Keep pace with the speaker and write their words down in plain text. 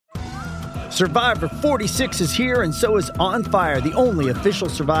Survivor 46 is here, and so is On Fire, the only official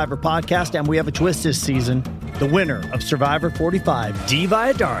Survivor podcast, and we have a twist this season. The winner of Survivor 45, Dee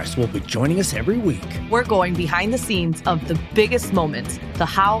Valladares, will be joining us every week. We're going behind the scenes of the biggest moments, the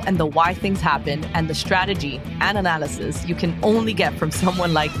how and the why things happen, and the strategy and analysis you can only get from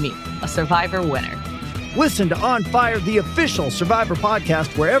someone like me, a Survivor winner. Listen to On Fire, the official Survivor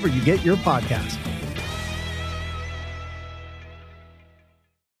podcast, wherever you get your podcast.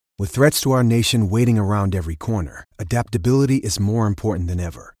 With threats to our nation waiting around every corner, adaptability is more important than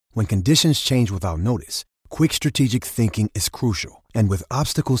ever. When conditions change without notice, quick strategic thinking is crucial. And with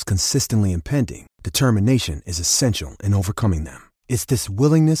obstacles consistently impending, determination is essential in overcoming them. It's this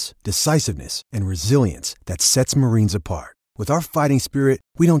willingness, decisiveness, and resilience that sets Marines apart. With our fighting spirit,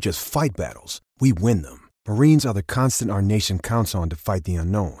 we don't just fight battles, we win them. Marines are the constant our nation counts on to fight the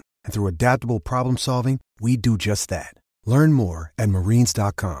unknown. And through adaptable problem solving, we do just that. Learn more at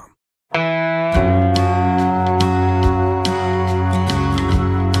marines.com.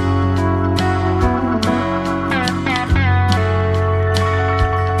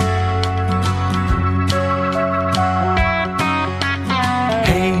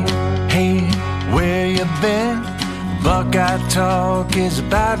 Buckeye Talk is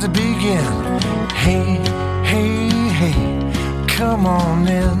about to begin. Hey, hey, hey, come on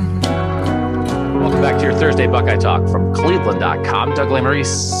in. Welcome back to your Thursday Buckeye Talk from Cleveland.com. Doug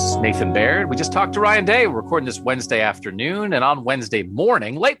Lesmerises, Nathan Baird. We just talked to Ryan Day. We're recording this Wednesday afternoon, and on Wednesday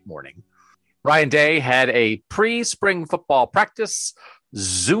morning, late morning, Ryan Day had a pre-spring football practice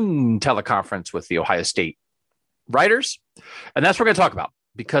Zoom teleconference with the Ohio State writers, and that's what we're going to talk about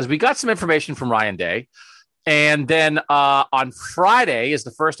because we got some information from Ryan Day. And then on Friday is the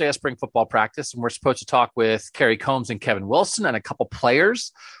first day of spring football practice, and we're supposed to talk with Kerry Combs and Kevin Wilson and a couple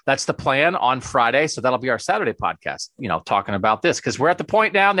players. That's the plan on Friday. So that'll be our Saturday podcast, talking about this, because we're at the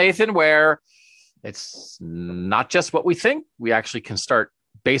point now, Nathan, where it's not just what we think. We actually can start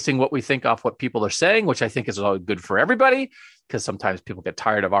basing what we think off what people are saying, which I think is all good for everybody, because sometimes people get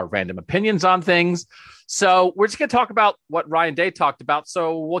tired of our random opinions on things. So we're just going to talk about what Ryan Day talked about.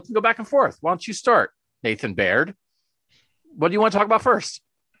 So we can go back and forth. Why don't you start, Nathan Baird? What do you want to talk about first?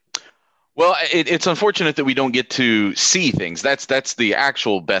 Well, it's unfortunate that we don't get to see things. That's the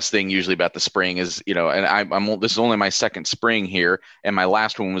actual best thing usually about the spring is, and this is only my second spring here, and my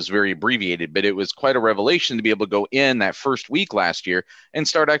last one was very abbreviated, but it was quite a revelation to be able to go in that first week last year and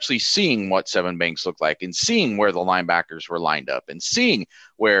start actually seeing what Sevyn Banks looked like and seeing where the linebackers were lined up and seeing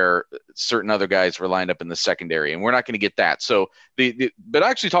where certain other guys were lined up in the secondary. And we're not going to get that. So but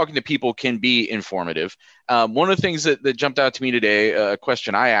actually talking to people can be informative. One of the things that jumped out to me today, a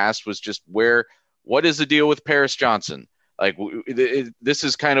question I asked was just what is the deal with Paris Johnson? Like this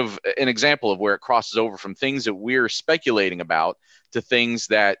is kind of an example of where it crosses over from things that we're speculating about to things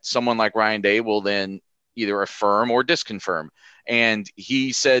that someone like Ryan Day will then either affirm or disconfirm. And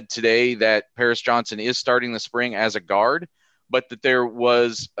he said today that Paris Johnson is starting the spring as a guard, but that there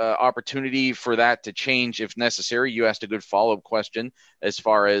was opportunity for that to change if necessary. You asked a good follow-up question as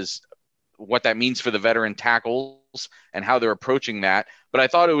far as what that means for the veteran tackles and how they're approaching that. But I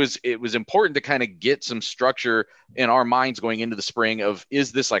thought it was important to kind of get some structure in our minds going into the spring of,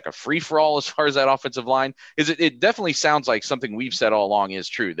 is this like a free-for-all as far as that offensive line? It definitely sounds like something we've said all along is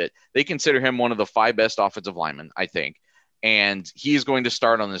true, that they consider him one of the 5 best offensive linemen, I think. And he's going to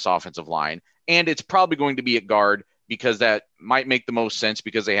start on this offensive line. And it's probably going to be at guard, because that might make the most sense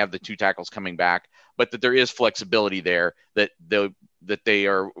because they have the 2 tackles coming back, but that there is flexibility there that they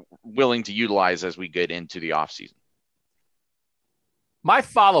are willing to utilize as we get into the offseason. My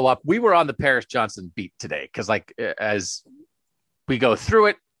follow-up, we were on the Paris Johnson beat today because, as we go through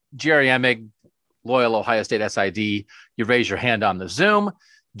it, Jerry Emig, loyal Ohio State SID, you raise your hand on the Zoom.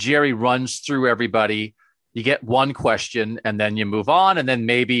 Jerry runs through everybody. You get one question, and then you move on, and then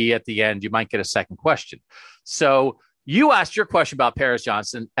maybe at the end you might get a second question. So you asked your question about Paris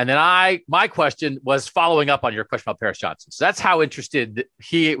Johnson, and then my question was following up on your question about Paris Johnson. So that's how interested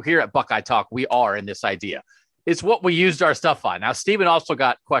here at Buckeye Talk we are in this idea. It's what we used our stuff on. Now, Steven also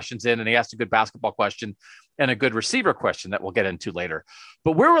got questions in, and he asked a good basketball question and a good receiver question that we'll get into later.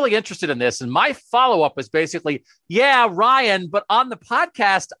 But we're really interested in this. And my follow-up was basically, yeah, Ryan, but on the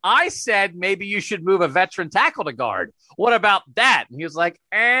podcast, I said maybe you should move a veteran tackle to guard. What about that? And he was like,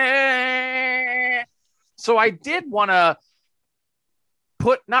 eh. So I did want to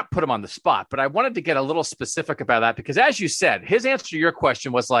not put him on the spot, but I wanted to get a little specific about that because, as you said, his answer to your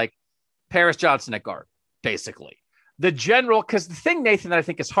question was like Paris Johnson at guard, basically. The general, because the thing, Nathan, that I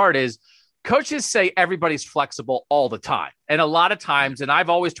think is hard is coaches say everybody's flexible all the time. And a lot of times, and I've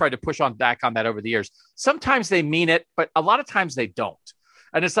always tried to push on back on that over the years, sometimes they mean it, but a lot of times they don't.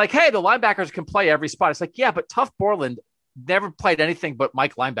 And it's like, hey, the linebackers can play every spot. It's like, yeah, but Tough Borland never played anything but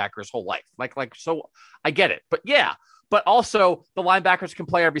Mike linebacker his whole life. So I get it. But yeah, but also the linebackers can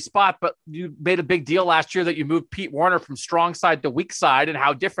play every spot. But you made a big deal last year that you moved Pete Werner from strong side to weak side and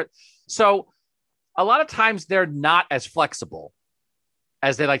how different. So a lot of times they're not as flexible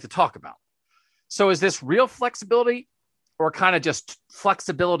as they like to talk about. So is this real flexibility or kind of just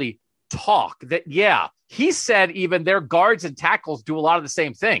flexibility talk that, yeah, he said even their guards and tackles do a lot of the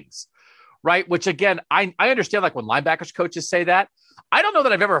same things, right? Which again, I understand like when linebackers coaches say that. I don't know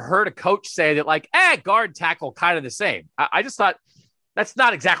that I've ever heard a coach say that like, guard tackle kind of the same. I just thought that's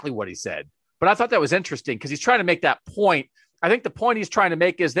not exactly what he said, but I thought that was interesting because he's trying to make that point. I think the point he's trying to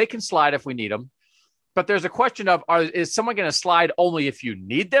make is they can slide if we need them. But there's a question of, is someone going to slide only if you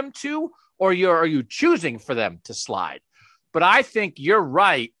need them to, or are you choosing for them to slide? But I think you're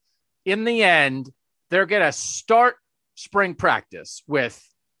right. In the end, they're going to start spring practice with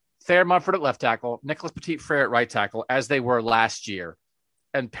Thayer Munford at left tackle, Nicholas Petit-Frere at right tackle, as they were last year.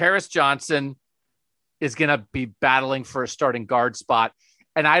 And Paris Johnson is going to be battling for a starting guard spot.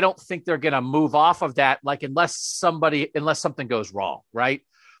 And I don't think they're going to move off of that, like unless something goes wrong, right?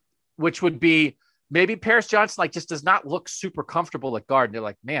 Which would be, maybe Paris Johnson like just does not look super comfortable at guard. And they're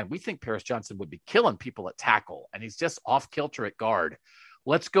like, man, we think Paris Johnson would be killing people at tackle. And he's just off kilter at guard.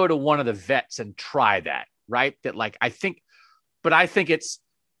 Let's go to one of the vets and try that, right? That like, I think it's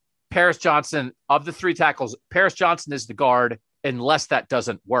Paris Johnson of the three tackles. Paris Johnson is the guard unless that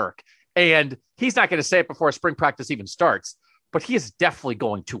doesn't work. And he's not going to say it before spring practice even starts, but he is definitely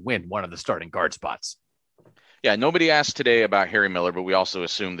going to win one of the starting guard spots. Yeah, nobody asked today about Harry Miller, but we also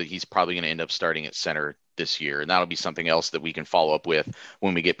assume that he's probably going to end up starting at center this year. And that'll be something else that we can follow up with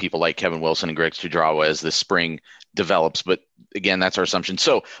when we get people like Kevin Wilson and Greg Studrawa as the spring develops. But again, that's our assumption.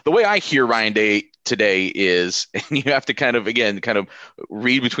 So the way I hear Ryan Day today is, and you have to kind of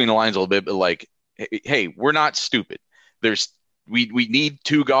read between the lines a little bit, but like, hey, we're not stupid. We need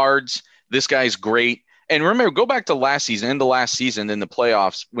two guards. This guy's great. And remember, go back to last season, in the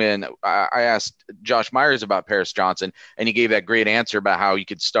playoffs, when I asked Josh Myers about Paris Johnson, and he gave that great answer about how you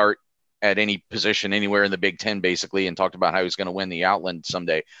could start at any position anywhere in the Big Ten, basically, and talked about how he's going to win the Outland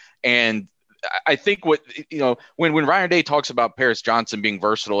someday. And I think when Ryan Day talks about Paris Johnson being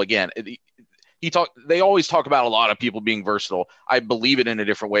versatile, again, they always talk about a lot of people being versatile. I believe it in a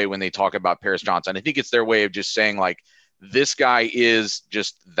different way when they talk about Paris Johnson. I think it's their way of just saying like, this guy is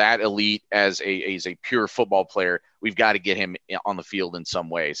just that elite as a pure football player. We've got to get him on the field in some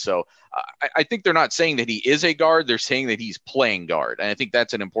way. So I think they're not saying that he is a guard. They're saying that he's playing guard. And I think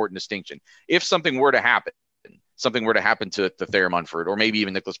that's an important distinction. If something were to happen to Thayer Munford, or maybe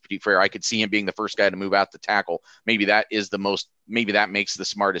even Nicholas Petit-Frere, I could see him being the first guy to move out to tackle. Maybe that makes the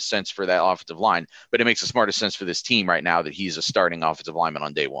smartest sense for that offensive line, but it makes the smartest sense for this team right now that he's a starting offensive lineman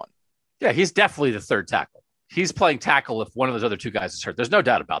on day one. Yeah, he's definitely the third tackle. He's playing tackle if one of those other two guys is hurt. There's no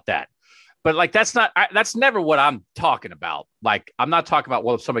doubt about that. But like, that's never what I'm talking about. Like, I'm not talking about,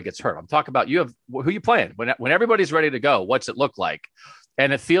 well, if somebody gets hurt, I'm talking about who you playing when everybody's ready to go. What's it look like?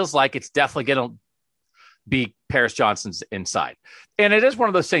 And it feels like it's definitely going to be Paris Johnson's inside. And it is one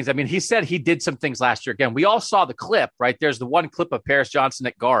of those things. I mean, he said he did some things last year. Again, we all saw the clip, right? There's the one clip of Paris Johnson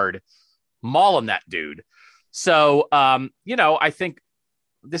at guard mauling that dude. So, I think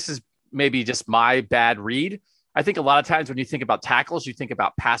this is maybe just my bad read. I think a lot of times when you think about tackles, you think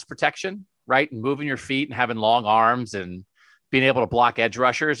about pass protection, right? And moving your feet and having long arms and being able to block edge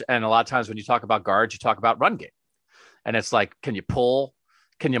rushers. And a lot of times when you talk about guards, you talk about run game. And it's like, can you pull?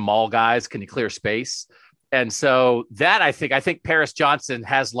 Can you maul guys? Can you clear space? And so that I think Paris Johnson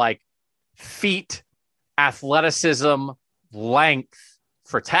has like feet, athleticism, length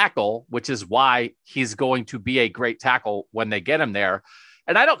for tackle, which is why he's going to be a great tackle when they get him there.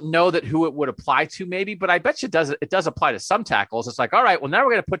 And I don't know that who it would apply to maybe, but I bet you it does apply to some tackles. It's like, all right, well, now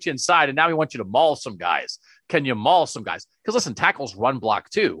we're going to put you inside and now we want you to maul some guys. Can you maul some guys? Because listen, tackles run block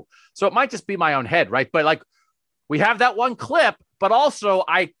too. So it might just be my own head, right? But like, we have that one clip, but also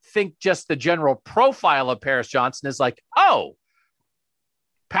I think just the general profile of Paris Johnson is like, oh,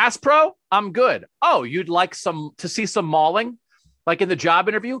 pass pro, I'm good. Oh, you'd like to see some mauling, like in the job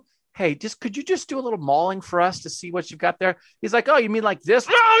interview? Hey, could you just do a little mauling for us to see what you've got there? He's like, oh, you mean like this?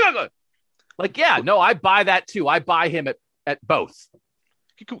 Like, yeah, no, I buy that too. I buy him at both.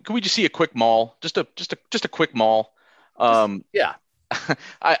 Can we just see a quick maul? Just a quick maul. Yeah.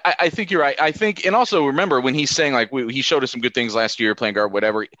 I think you're right. I think, and also remember when he's saying like he showed us some good things last year playing guard,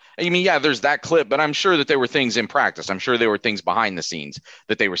 whatever. I mean, yeah, there's that clip, but I'm sure that there were things in practice. I'm sure there were things behind the scenes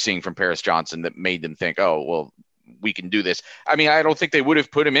that they were seeing from Paris Johnson that made them think, oh, well, we can do this. I mean, I don't think they would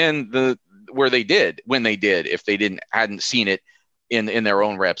have put him in when they did if they hadn't seen it in their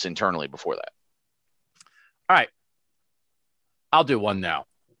own reps internally before that. All right. I'll do one now.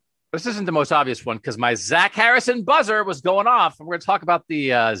 This isn't the most obvious one because my Zach Harrison buzzer was going off. And we're going to talk about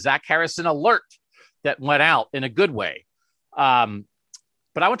the Zach Harrison alert that went out in a good way. But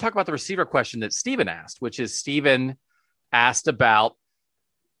I want to talk about the receiver question that Steven asked, which is Steven asked about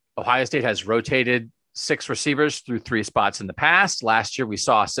Ohio State has rotated 6 receivers through 3 spots in the past. Last year, we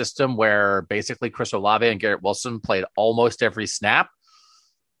saw a system where basically Chris Olave and Garrett Wilson played almost every snap.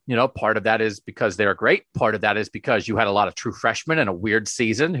 You know, part of that is because they're great. Part of that is because you had a lot of true freshmen in a weird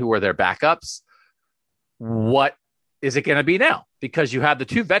season who were their backups. What is it going to be now? Because you have the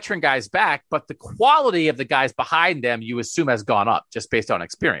 2 veteran guys back, but the quality of the guys behind them, you assume, has gone up just based on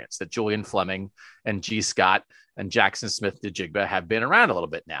experience, that Julian Fleming and G. Scott and Jackson Smith-Njigba have been around a little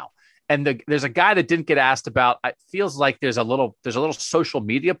bit now. And there's a guy that didn't get asked about. It feels like there's a little social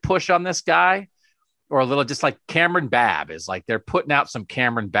media push on this guy, or a little, just like Cameron Babb is like, they're putting out some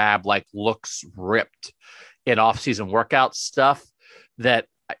Cameron Babb, like, looks ripped in off-season workout stuff that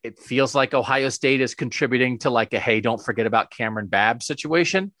it feels like Ohio State is contributing to, like, a, hey, don't forget about Cameron Babb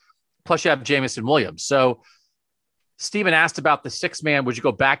situation. Plus you have Jamison Williams. So Steven asked about the 6-man. Would you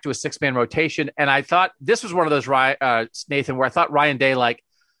go back to a 6-man rotation? And I thought this was one of those, Nathan, where I thought Ryan Day, like,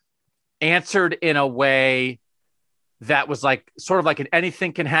 answered in a way that was like, sort of like an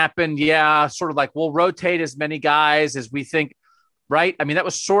anything can happen. Yeah. Sort of like, we'll rotate as many guys as we think. Right. I mean, that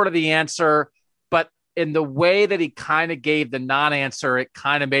was sort of the answer, but in the way that he kind of gave the non-answer, it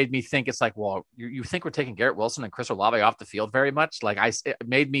kind of made me think it's like, well, you think we're taking Garrett Wilson and Chris Olave off the field very much? Like, it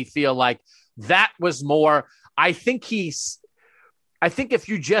made me feel like that was more, I think if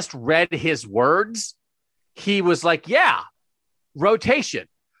you just read his words, he was like, yeah, rotation.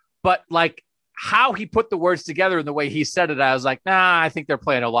 But like how he put the words together and the way he said it, I was like, nah, I think they're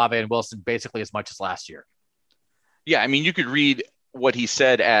playing Olave and Wilson basically as much as last year. Yeah, I mean, you could read what he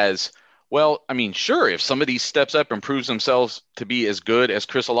said as, well, I mean, sure, if somebody steps up and proves themselves to be as good as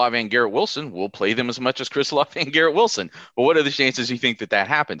Chris Olave and Garrett Wilson, we'll play them as much as Chris Olave and Garrett Wilson. But what are the chances you think that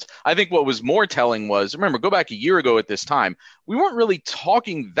happens? I think what was more telling was, remember, go back a year ago at this time, we weren't really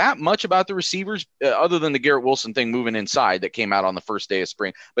talking that much about the receivers other than the Garrett Wilson thing moving inside that came out on the first day of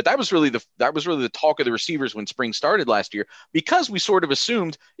spring. But that was really the talk of the receivers when spring started last year, because we sort of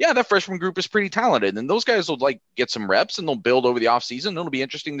assumed, yeah, that freshman group is pretty talented and those guys will like get some reps and they'll build over the offseason. It'll be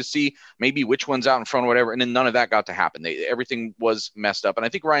interesting to see maybe which one's out in front or whatever. And then none of that got to happen. Everything was messed up. And I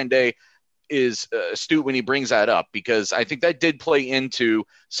think Ryan Day is astute when he brings that up, because I think that did play into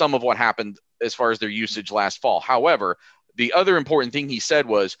some of what happened as far as their usage last fall. However, the other important thing he said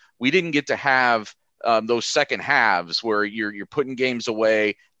was we didn't get to have those second halves where you're putting games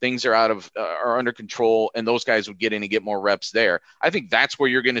away, things are are under control, and those guys would get in and get more reps there. I think that's where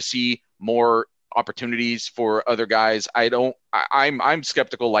you're going to see more opportunities for other guys. I'm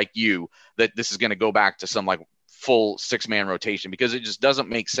skeptical like you that this is going to go back to some like full 6-man rotation, because it just doesn't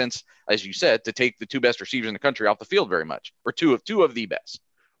make sense, as you said, to take the 2 best receivers in the country off the field very much, or two of the best.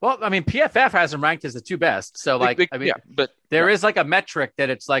 Well, I mean, PFF has them ranked as the 2 best. So like, there is like a metric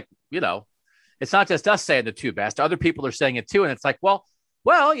that it's like, you know, it's not just us saying the 2 best. Other people are saying it too. And it's like, well,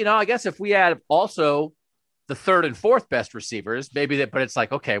 you know, I guess if we add also the 3rd and 4th best receivers, maybe that, but it's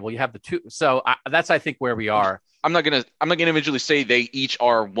like, okay, well, you have the 2. So that's, I think, where we are. I'm not gonna individually say they each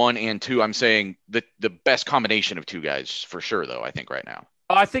are 1 and 2. I'm saying the best combination of 2 guys for sure, though. I think right now.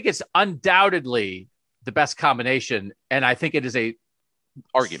 Oh, I think it's undoubtedly the best combination, and I think it is a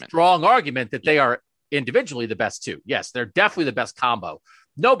strong argument that they are individually the best 2. Yes, they're definitely the best combo.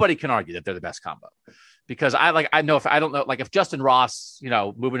 Nobody can argue that they're the best combo, because if Justin Ross, you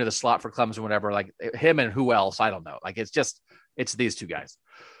know, moving to the slot for Clemson or whatever, like him and who else, I don't know. Like it's these 2 guys.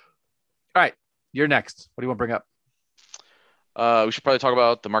 All right, you're next. What do you want to bring up? We should probably talk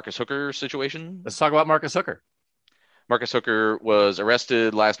about the Marcus Hooker situation. Let's talk about Marcus Hooker. Marcus Hooker was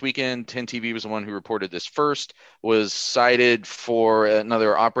arrested last weekend. 10 TV was the one who reported this first, was cited for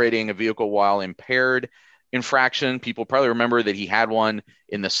another operating a vehicle while impaired infraction. People probably remember that he had one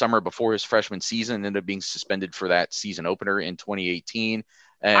in the summer before his freshman season, ended up being suspended for that season opener in 2018.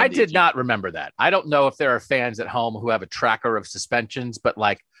 And I did not remember that. I don't know if there are fans at home who have a tracker of suspensions, but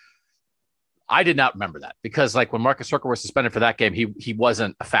like, I did not remember that, because like when Marcus Hooker was suspended for that game, he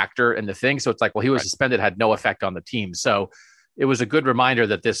wasn't a factor in the thing. So it's like, well, he was suspended, had no effect on the team. So it was a good reminder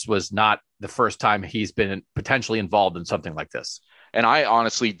that this was not the first time he's been potentially involved in something like this. And I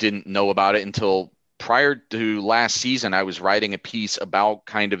honestly didn't know about it until prior to last season. I was writing a piece about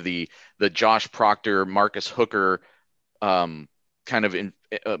kind of the Josh Proctor, Marcus Hooker kind of in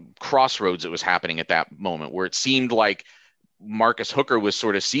crossroads that was happening at that moment, where it seemed like Marcus Hooker was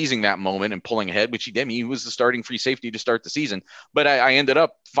sort of seizing that moment and pulling ahead, which he did. He was the starting free safety to start the season. But I ended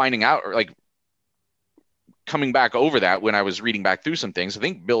up finding out, or like coming back over that when I was reading back through some things. I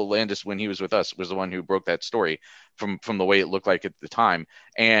think Bill Landis, when he was with us, was the one who broke that story from the way it looked like at the time.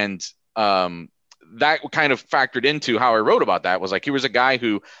 And that kind of factored into how I wrote about that. Was like, he was a guy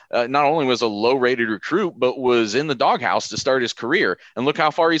who not only was a low rated recruit, but was in the doghouse to start his career. And look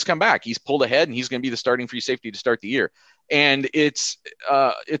how far he's come back. He's pulled ahead and he's going to be the starting free safety to start the year. And it's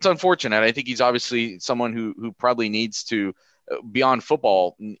unfortunate. I think he's obviously someone who probably needs to, beyond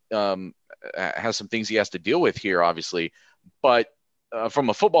football, has some things he has to deal with here, obviously. But from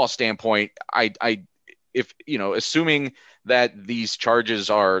a football standpoint, if assuming that these charges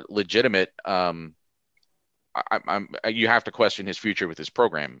are legitimate, you have to question his future with his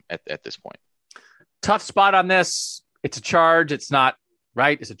program at this point. Tough spot on this. It's a charge. It's not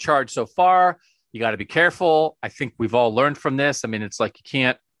right. It's a charge so far. You got to be careful. I think we've all learned from this. I mean, it's like you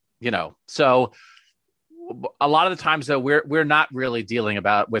can't, so a lot of the times though, we're not really dealing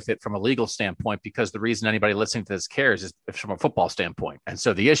with it from a legal standpoint, because the reason anybody listening to this cares is from a football standpoint. And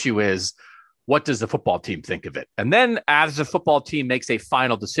so the issue is, what does the football team think of it? And then as the football team makes a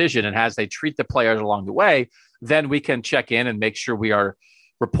final decision and as they treat the players along the way, then we can check in and make sure we are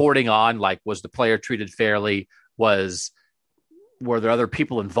reporting on, like, was the player treated fairly? Were there other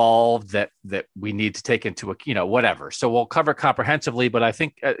people involved that we need to take into a, whatever. So we'll cover comprehensively, but I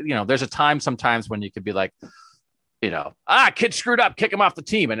think, there's a time sometimes when you could be like, kid screwed up, kick him off the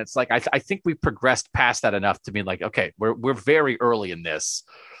team. And it's like, I think we've progressed past that enough to be like, okay, we're very early in this.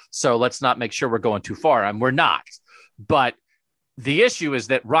 So let's not make sure we're going too far. And we're not. But the issue is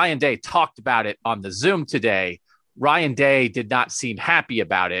that Ryan Day talked about it on the Zoom today. Ryan Day did not seem happy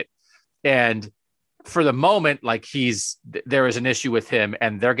about it. And for the moment, like there is an issue with him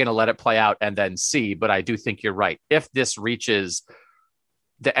and they're going to let it play out and then see. But I do think you're right. If this reaches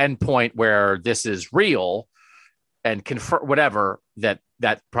the end point where this is real and confirm whatever, that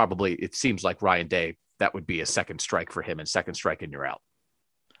probably, it seems like Ryan Day, that would be a second strike for him, and second strike and you're out.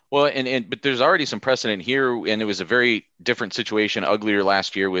 Well, but there's already some precedent here, and it was a very different situation, uglier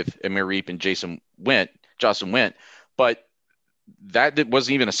last year with Amir Reep and Jocelyn Went, but that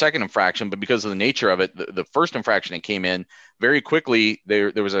wasn't even a second infraction. But because of the nature of it, the first infraction that came in very quickly,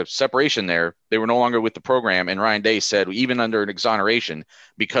 there was a separation there. They were no longer with the program, and Ryan Day said, even under an exoneration,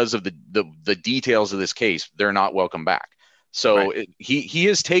 because of the details of this case, they're not welcome back. So right. He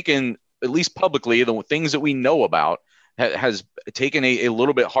has taken, at least publicly, the things that we know about, has taken a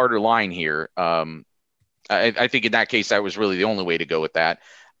little bit harder line here. I think in that case, that was really the only way to go with that.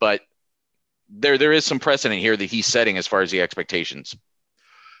 But there is some precedent here that he's setting as far as the expectations.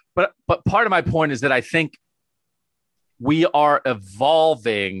 But part of my point is that I think we are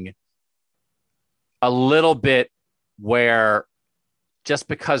evolving a little bit where just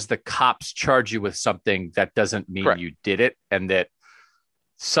because the cops charge you with something, that doesn't mean Correct. You did it. And that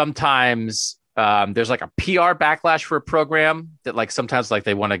sometimes there's like a PR backlash for a program that, like, sometimes like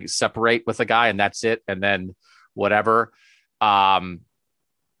they want to separate with a guy and that's it. And then whatever.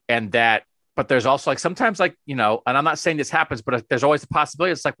 But there's also like, sometimes like, and I'm not saying this happens, but there's always the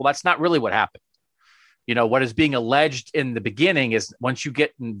possibility. It's like, well, that's not really what happened. What is being alleged in the beginning is once you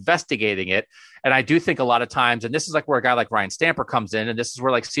get investigating it. And I do think a lot of times, and this is like where a guy like Ryan Stamper comes in, and this is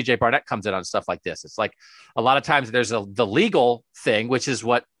where like CJ Barnett comes in on stuff like this. It's like a lot of times there's the legal thing, which is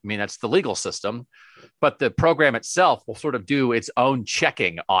that's the legal system, but the program itself will sort of do its own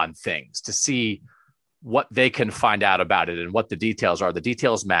checking on things to see what they can find out about it and what the details are. The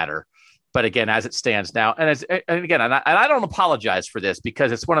details matter. But again, as it stands now, and I don't apologize for this,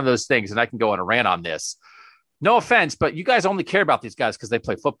 because it's one of those things, and I can go on a rant on this. No offense, but you guys only care about these guys because they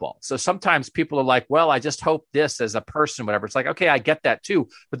play football. So sometimes people are like, well, I just hope this as a person, whatever. It's like, okay, I get that too.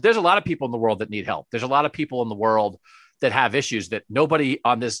 But there's a lot of people in the world that need help. There's a lot of people in the world that have issues that nobody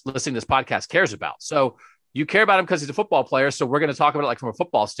on this listening to this podcast cares about. So you care about him because he's a football player. So we're going to talk about it like from a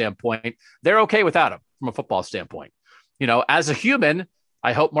football standpoint. They're okay without him from a football standpoint. As a human,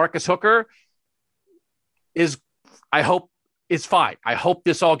 I hope Marcus Hooker is fine. I hope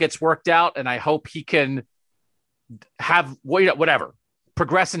this all gets worked out, and I hope he can have whatever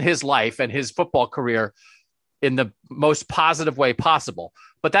progress in his life and his football career in the most positive way possible.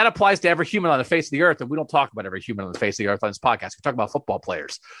 But that applies to every human on the face of the earth, and we don't talk about every human on the face of the earth on this podcast. We talk about football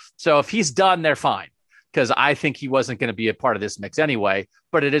players. So if he's done, they're fine, because I think he wasn't going to be a part of this mix anyway.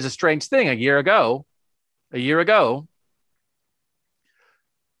 But it is a strange thing. A year ago,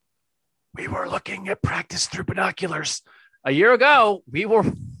 we were looking at practice through binoculars. A year ago, we were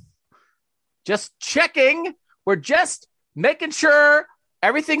just checking. We're just making sure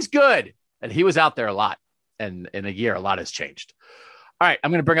everything's good. And he was out there a lot. And in a year, a lot has changed. All right,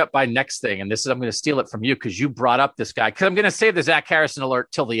 I'm going to bring up my next thing, and I'm going to steal it from you because you brought up this guy. Because I'm going to save the Zach Harrison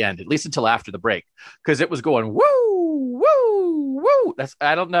alert till the end, at least until after the break, because it was going woo, woo, woo.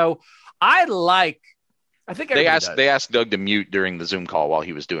 I don't know. I think they asked Doug to mute during the Zoom call while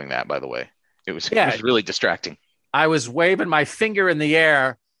he was doing that. By the way, it was really distracting. I was waving my finger in the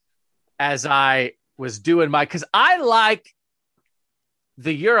air as I was doing because I like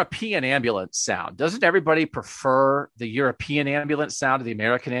the European ambulance sound. Doesn't everybody prefer the European ambulance sound to the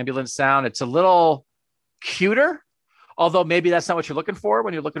American ambulance sound? It's a little cuter, although maybe that's not what you're looking for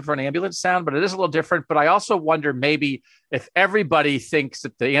when you're looking for an ambulance sound, but it is a little different. But I also wonder maybe if everybody thinks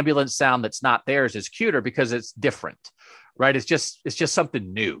that the ambulance sound that's not theirs is cuter because it's different, right? It's just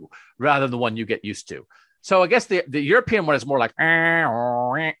something new rather than the one you get used to. So I guess the European one is more like,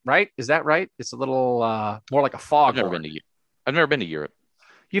 right? Is that right? It's a little more like a fog. I've never been to Europe.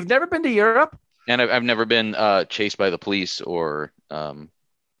 You've never been to Europe? And I've never been chased by the police or in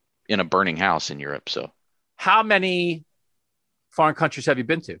a burning house in Europe. So, how many foreign countries have you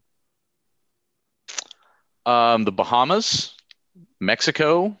been to? The Bahamas,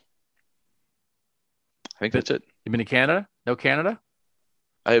 Mexico. I think that's it. You've been to Canada? No Canada?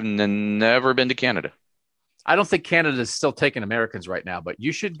 I have never been to Canada. I don't think Canada is still taking Americans right now, but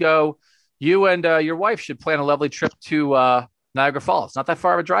you should go. You and your wife should plan a lovely trip to Niagara Falls. It's not that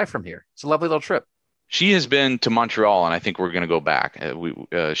far of a drive from here. It's a lovely little trip. She has been to Montreal, and I think we're going to go back.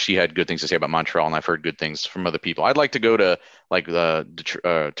 She had good things to say about Montreal, and I've heard good things from other people. I'd like to go to like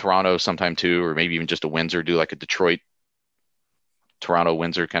Toronto sometime too, or maybe even just a Windsor, do like a Detroit, Toronto,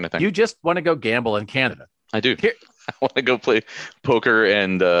 Windsor kind of thing. You just want to go gamble in Canada. I do. I want to go play poker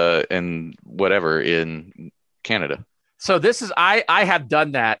and whatever in Canada. So this is I have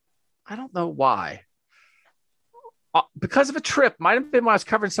done that. I don't know why. Because of a trip, might have been when I was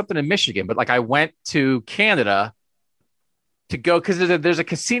covering something in Michigan, but like I went to Canada to go because there's a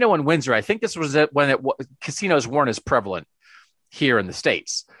casino in Windsor. I think this was when casinos weren't as prevalent here in the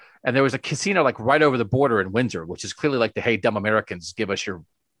States. And there was a casino like right over the border in Windsor, which is clearly like the, hey, dumb Americans, give us your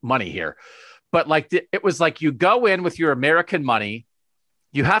money here. But like it was like you go in with your American money,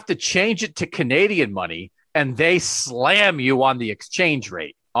 you have to change it to Canadian money, and they slam you on the exchange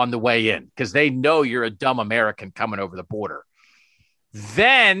rate on the way in because they know you're a dumb American coming over the border.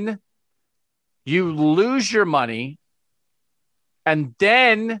 Then you lose your money, and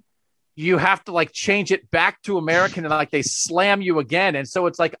then you have to like change it back to American, and like they slam you again. And so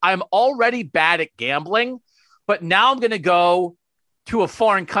it's like I'm already bad at gambling, but now I'm going to go to a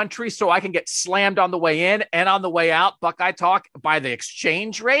foreign country so I can get slammed on the way in and on the way out. Buckeye talk by the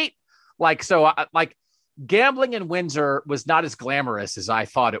exchange rate. Like, so like gambling in Windsor was not as glamorous as I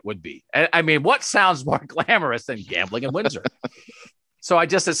thought it would be. I mean, what sounds more glamorous than gambling in Windsor? So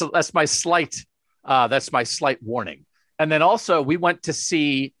that's my slight warning. And then also we went to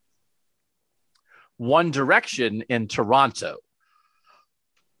see One Direction in Toronto.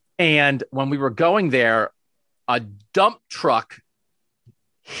 And when we were going there, a dump truck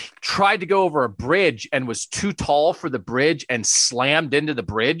tried to go over a bridge and was too tall for the bridge and slammed into the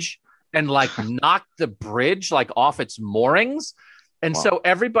bridge and like knocked the bridge like off its moorings. And wow. So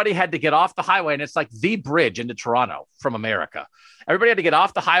everybody had to get off the highway, and it's like the bridge into Toronto from America. Everybody had to get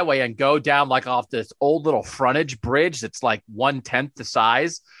off the highway and go down like off this old little frontage bridge that's like 1/10 the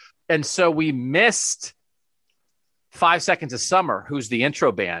size. And so we missed 5 Seconds of Summer, who's the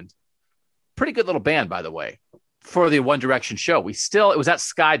intro band. Pretty good little band, by the way, for the One Direction show. It was at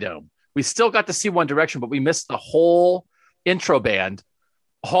Skydome. We still got to see One Direction, but we missed the whole intro band,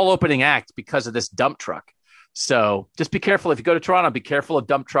 whole opening act because of this dump truck. So just be careful. If you go to Toronto, be careful of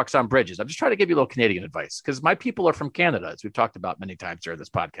dump trucks on bridges. I'm just trying to give you a little Canadian advice because my people are from Canada, as we've talked about many times during this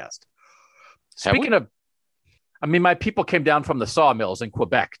podcast. Speaking of, I mean, my people came down from the sawmills in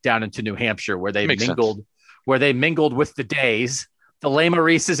Quebec down into New Hampshire where they mingled with the Days, the Les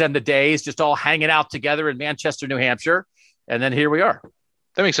Maurices and the Days, just all hanging out together in Manchester, New Hampshire. And then here we are.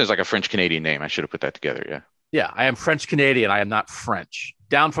 That makes sense, like a French-Canadian name. I should have put that together, yeah. Yeah, I am French-Canadian. I am not French.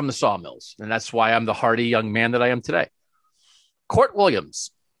 Down from the sawmills. And that's why I'm the hardy young man that I am today. Court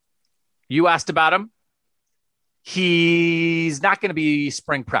Williams. You asked about him. He's not going to be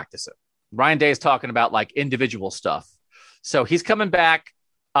spring practicing. Ryan Day is talking about like individual stuff. So he's coming back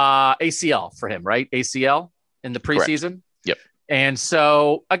ACL for him, right? ACL in the preseason. Correct. Yep. And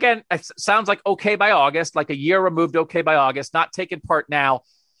so, again, it sounds like okay by August, like a year removed, okay by August, not taking part now.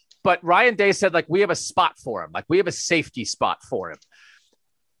 But Ryan Day said, like, we have a spot for him. Like, we have a safety spot for him.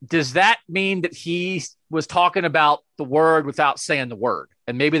 Does that mean that he was talking about the word without saying the word?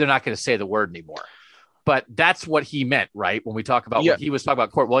 And maybe they're not going to say the word anymore. But that's what he meant, right? When we talk about what he was talking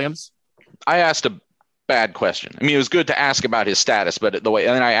about, Court Williams. I asked bad question. I mean, it was good to ask about his status, but and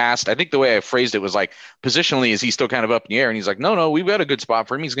then I think the way I phrased it was like, positionally, is he still kind of up in the air? And he's like, no, we've got a good spot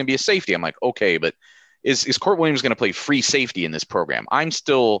for him. He's going to be a safety. I'm like, okay, but is Court Williams going to play free safety in this program? I'm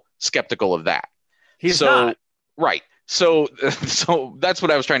still skeptical of that. He's not. Right. So that's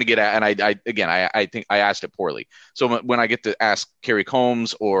what I was trying to get at. And I think I asked it poorly. So when I get to ask Kerry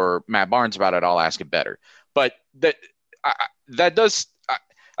Combs or Matt Barnes about it, I'll ask it better. But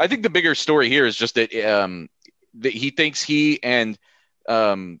I think the bigger story here is just that he thinks he and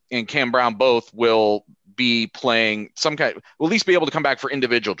Cam Brown both will be playing will at least be able to come back for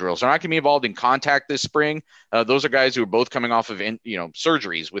individual drills. They're not going to be involved in contact this spring. Those are guys who are both coming off of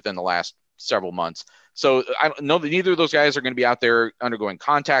surgeries within the last several months. So I don't know that neither of those guys are going to be out there undergoing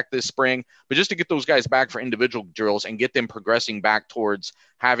contact this spring, but just to get those guys back for individual drills and get them progressing back towards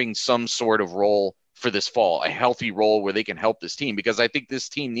having some sort of role for this fall, a healthy role where they can help this team, because I think this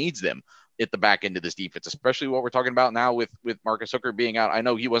team needs them at the back end of this defense, especially what we're talking about now with Marcus Hooker being out. I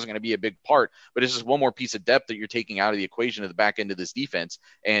know he wasn't going to be a big part, but it's just one more piece of depth that you're taking out of the equation at the back end of this defense.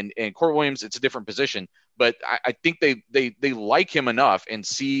 And Court Williams, it's a different position, but I think they like him enough and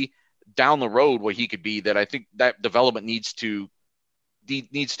see down the road what he could be, that I think that development needs to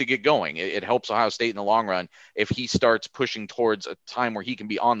get going. It helps Ohio State in the long run if he starts pushing towards a time where he can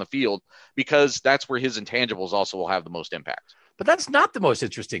be on the field, because that's where his intangibles also will have the most impact. But that's not the most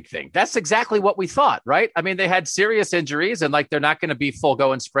interesting thing. That's exactly what we thought, right? I mean, they had serious injuries and they're not going to be full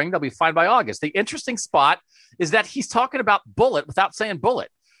go in spring. They'll be fine by August. The interesting spot is that he's talking about bullet without saying bullet.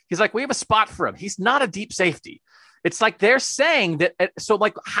 He's like, we have a spot for him. He's not a deep safety. It's like they're saying that. So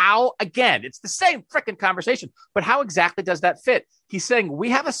like how, again, it's the same freaking conversation, but how exactly does that fit? He's saying we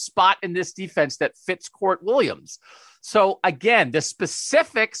have a spot in this defense that fits Court Williams. So again, the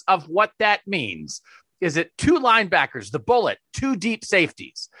specifics of what that means. Is it 2 linebackers, the bullet, 2 deep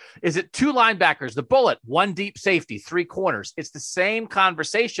safeties? Is it 2 linebackers, the bullet, 1 deep safety, 3 corners? It's the same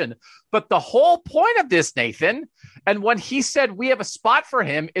conversation. But the whole point of this, Nathan, and when he said we have a spot for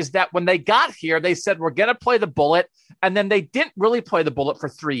him, is that when they got here, they said we're going to play the bullet. And then they didn't really play the bullet for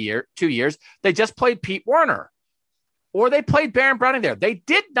 2 years. They just played Pete Werner, or they played Baron Browning there. They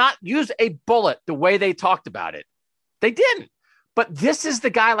did not use a bullet the way they talked about it. They didn't. But this is the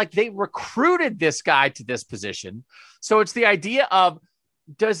guy, like they recruited this guy to this position. So it's the idea of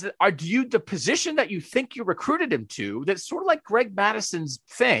the position that you think you recruited him to, that's sort of like Greg Madison's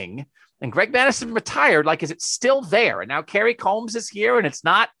thing. And Greg Madison retired. Like, is it still there? And now Kerry Combs is here and it's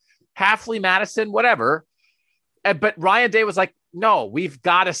not Hafley, Madison, whatever. But Ryan Day was like, no, we've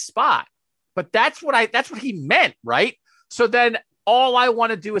got a spot. But that's what he meant. Right. So then all I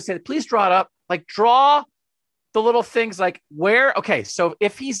want to do is say, please draw it up, like draw the little things like where, okay, so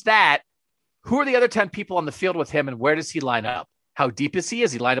if he's that, who are the other 10 people on the field with him and where does he line up? How deep is he?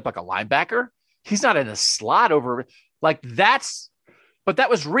 Is he lined up like a linebacker? He's not in a slot over like but that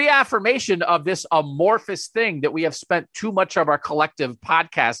was reaffirmation of this amorphous thing that we have spent too much of our collective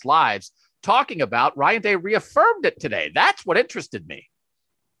podcast lives talking about. Ryan Day reaffirmed it today. That's what interested me.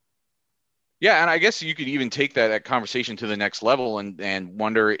 Yeah, and I guess you could even take that conversation to the next level and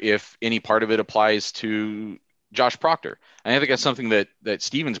wonder if any part of it applies to Josh Proctor. And I think that's something that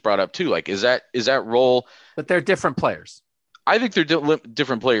Stevens brought up too. Like, is that role? But they're different players. I think they're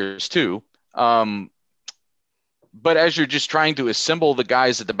different players too. But as you're just trying to assemble the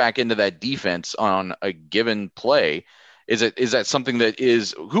guys at the back end of that defense on a given play, is that something that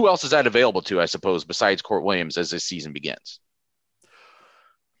is, who else is that available to, I suppose, besides Court Williams as this season begins?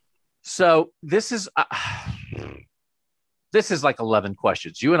 So this is like 11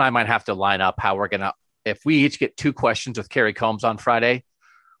 questions. You and I might have to line up how we're going to, if we each get 2 questions with Kerry Combs on Friday,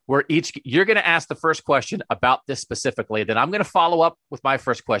 you're going to ask the first question about this specifically. Then I'm going to follow up with my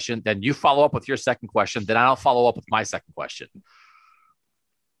first question. Then you follow up with your second question. Then I'll follow up with my second question.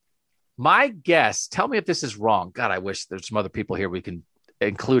 My guess, tell me if this is wrong. God, I wish there's some other people here we can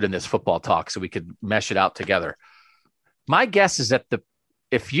include in this football talk so we could mesh it out together. My guess is that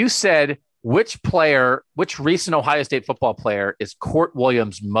if you said which recent Ohio State football player is Court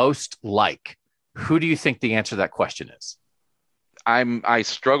Williams most like, who do you think the answer to that question is? I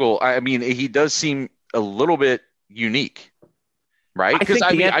struggle. I mean, he does seem a little bit unique, right? Because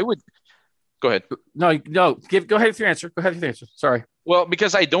I would go ahead. No. Go ahead with your answer. Go ahead with your answer. Sorry. Well,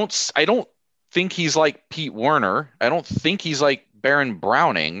 because I don't think he's like Pete Werner. I don't think he's like Baron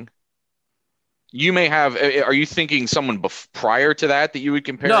Browning. You may have. Are you thinking someone prior to that you would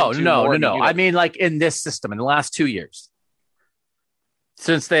compare? No. I mean, like in this system in the last 2 years,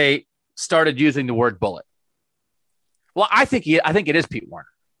 since they started using the word bullet. Well, I think it is Pete Werner.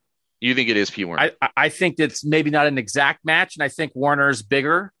 You think it is Pete Werner? I think it's maybe not an exact match, and I think Werner's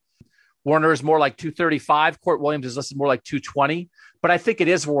bigger. Warner is more like 235. Court Williams is listed more like 220. But I think it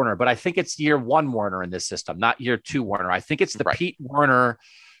is Warner. But I think it's year one Warner in this system, not year two Warner. I think it's the Pete Werner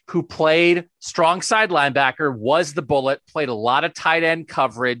who played strong side linebacker, was the bullet, played a lot of tight end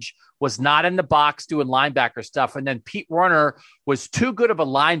coverage, was not in the box doing linebacker stuff. And then Pete Werner was too good of a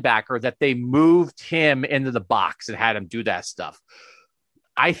linebacker that they moved him into the box and had him do that stuff.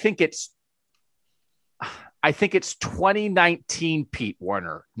 I think it's 2019 Pete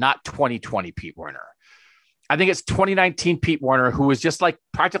Werner, not 2020 Pete Werner. I think it's 2019 Pete Werner, who was just like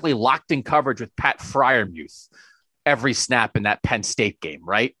practically locked in coverage with Pat Freiermuth every snap in that Penn State game,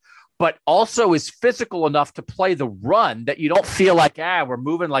 right? But also is physical enough to play the run that you don't feel like, we're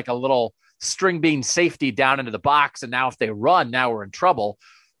moving like a little string bean safety down into the box. And now if they run, now we're in trouble.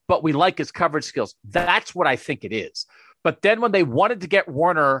 But we like his coverage skills. That's what I think it is. But then when they wanted to get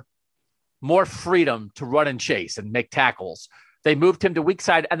Werner more freedom to run and chase and make tackles, they moved him to weak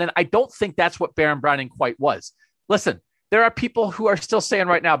side. And then I don't think that's what Baron Browning quite was. Listen, there are people who are still saying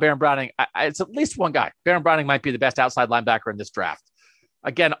right now, Baron Browning, it's at least one guy. Baron Browning might be the best outside linebacker in this draft.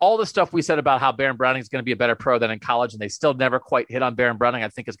 Again, all the stuff we said about how Baron Browning is going to be a better pro than in college, and they still never quite hit on Baron Browning, I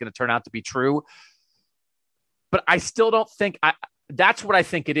think is going to turn out to be true. But I still don't think that's what I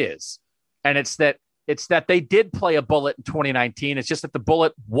think it is. And it's that they did play a bullet in 2019. It's just that the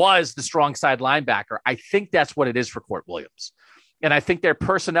bullet was the strong side linebacker. I think that's what it is for Court Williams. And I think their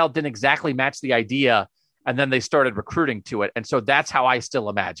personnel didn't exactly match the idea. And then they started recruiting to it. And so that's how I still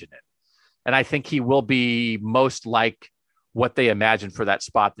imagine it. And I think he will be most like what they imagined for that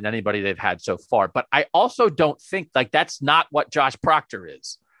spot than anybody they've had so far. But I also don't think like that's not what Josh Proctor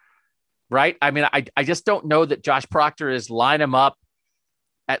is, right? I mean, I just don't know that Josh Proctor is line him up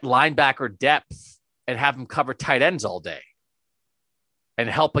at linebacker depth and have him cover tight ends all day and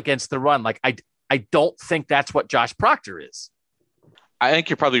help against the run. Like, I don't think that's what Josh Proctor is. I think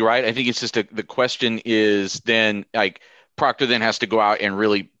you're probably right. I think it's just the question is then like Proctor then has to go out and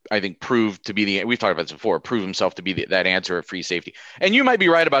really, I think, prove we've talked about this before, prove himself to be that answer at free safety. And you might be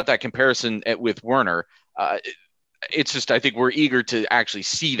right about that comparison with Werner. It's just, I think we're eager to actually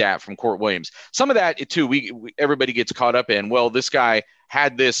see that from Court Williams. Some of that too, everybody gets caught up in, well, this guy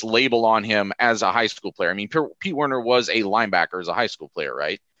had this label on him as a high school player. I mean, Pete Werner was a linebacker as a high school player,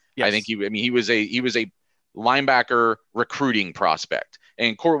 right? Yes. I think he was a linebacker recruiting prospect,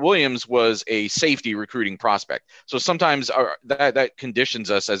 and Court Williams was a safety recruiting prospect. So sometimes that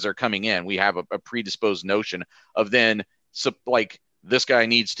conditions us as they're coming in. We have a predisposed notion of then like this guy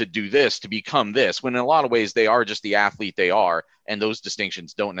needs to do this to become this, when in a lot of ways they are just the athlete they are, and those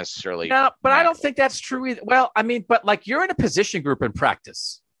distinctions don't necessarily. No, but I don't think that's true either. Well, I mean, but like you're in a position group in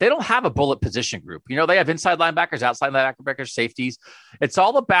practice. They don't have a bullet position group. You know, they have inside linebackers, outside linebackers, safeties. It's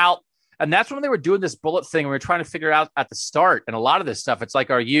all about. And that's when they were doing this bullet thing. We were trying to figure out at the start. And a lot of this stuff, it's like,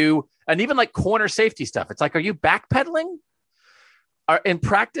 and even like corner safety stuff. It's like, are you backpedaling in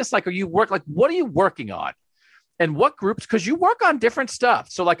practice? Like, what are you working on? And what groups? Because you work on different stuff.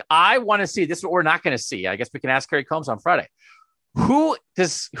 So like, I want to see, this is what we're not going to see. I guess we can ask Kerry Combs on Friday. Who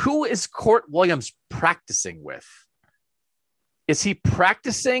is Court Williams practicing with? Is he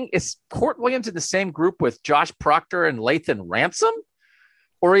practicing? Is Court Williams in the same group with Josh Proctor and Lathan Ransom?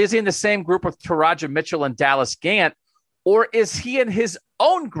 Or is he in the same group with Taraja Mitchell and Dallas Gant? Or is he in his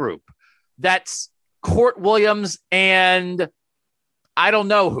own group that's Court Williams and I don't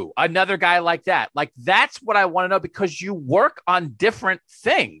know who, another guy like that? Like, that's what I want to know, because you work on different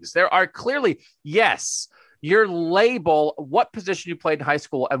things. There are clearly, yes, your label, what position you played in high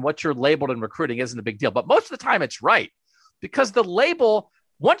school and what you're labeled in recruiting isn't a big deal. But most of the time it's right, because the label,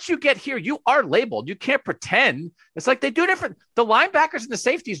 once you get here, you are labeled. You can't pretend. It's like they do different. The linebackers and the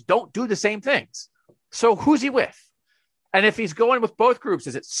safeties don't do the same things. So who's he with? And if he's going with both groups,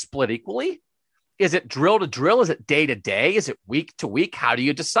 is it split equally? Is it drill to drill? Is it day to day? Is it week to week? How do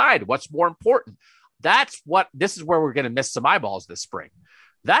you decide what's more important? This is where we're going to miss some eyeballs this spring.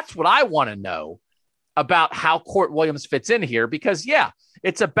 That's what I want to know about how Court Williams fits in here, because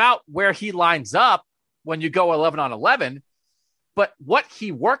it's about where he lines up when you go 11 on 11. But what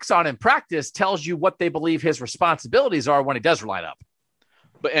he works on in practice tells you what they believe his responsibilities are when he does line up.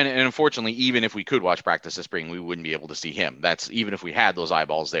 But and unfortunately, even if we could watch practice this spring, we wouldn't be able to see him. That's even if we had those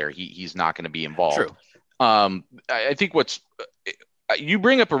eyeballs there, he's not going to be involved. True. I think you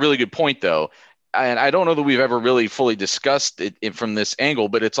bring up a really good point, though, and I don't know that we've ever really fully discussed it from this angle,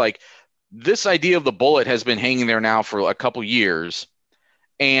 but it's like this idea of the bullet has been hanging there now for a couple years,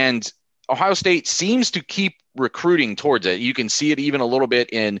 and Ohio State seems to keep recruiting towards it. You can see it even a little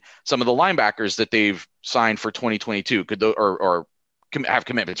bit in some of the linebackers that they've signed for 2022. Or have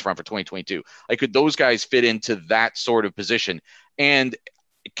commitments for 2022. Like, could those guys fit into that sort of position? And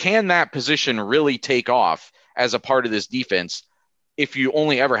can that position really take off as a part of this defense if you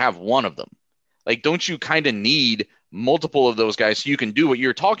only ever have one of them? Like, don't you kind of need multiple of those guys so you can do what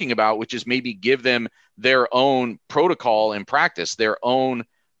you're talking about, which is maybe give them their own protocol in practice, their own,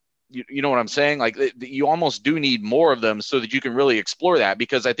 you know what I'm saying? Like, you almost do need more of them so that you can really explore that,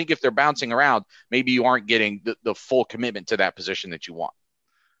 because I think if they're bouncing around, maybe you aren't getting the full commitment to that position that you want.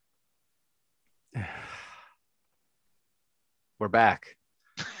 We're back.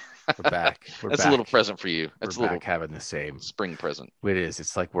 We're back. That's back. A little present for you. That's we're a little back having the same spring present. It is.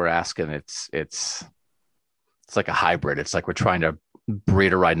 It's like we're asking. It's like a hybrid. It's like we're trying to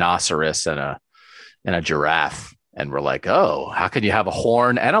breed a rhinoceros and a giraffe, and we're like, oh, how can you have a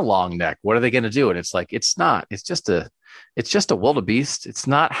horn and a long neck? What are they going to do? And it's like, it's not. It's just a wildebeest. It's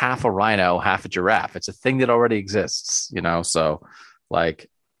not half a rhino, half a giraffe. It's a thing that already exists. You know. So, like,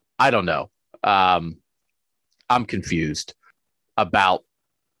 I don't know. I'm confused about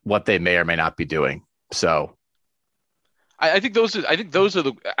what they may or may not be doing. So I think that's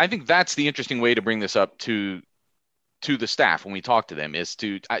the interesting way to bring this up to the staff when we talk to them, is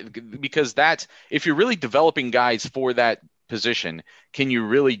because that's, if you're really developing guys for that position, can you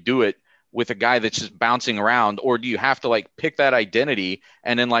really do it with a guy that's just bouncing around, or do you have to like pick that identity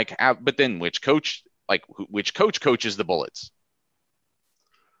and then but then which coach coaches the Bullets?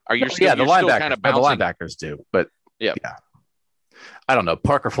 Are you still, the linebackers, kind of bouncing? The linebackers do, but yeah. I don't know.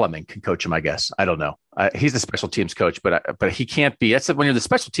 Parker Fleming can coach him, I guess. I don't know. He's the special teams coach, but he can't be. That's when you're the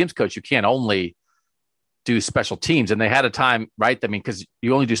special teams coach, you can't only do special teams. And they had a time, right? I mean, because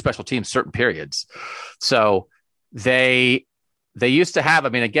you only do special teams certain periods. So they used to have, I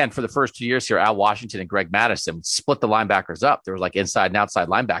mean, again, for the first 2 years here, Al Washington and Greg Madison split the linebackers up. There were like inside and outside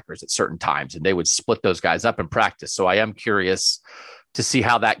linebackers at certain times, and they would split those guys up in practice. So I am curious to see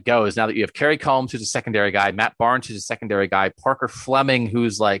how that goes now that you have Kerry Combs, who's a secondary guy, Matt Barnes, who's a secondary guy, Parker Fleming,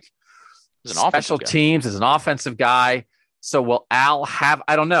 who's like special teams, is an offensive guy. So will Al have,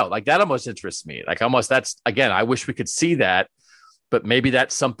 I don't know, like that almost interests me. Like almost that's, again, I wish we could see that, but maybe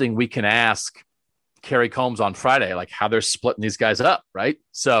that's something we can ask Kerry Combs on Friday, like how they're splitting these guys up, right?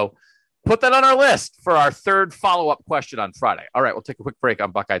 So put that on our list for our third follow-up question on Friday. All right, we'll take a quick break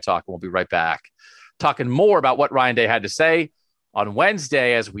on Buckeye Talk, and we'll be right back talking more about what Ryan Day had to say on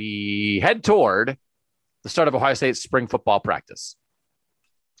Wednesday as we head toward the start of Ohio State's spring football practice.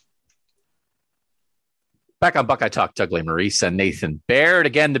 Back on Buckeye Talk, Doug Lesmerises and Nathan Baird.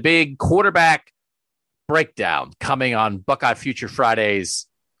 Again, the big quarterback breakdown coming on Buckeye Future Fridays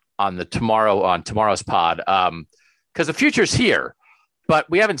on tomorrow's pod. Because the future's here, but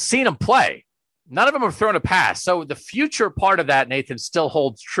we haven't seen them play. None of them have thrown a pass. So the future part of that, Nathan, still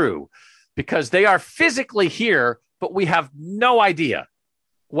holds true because they are physically here, but we have no idea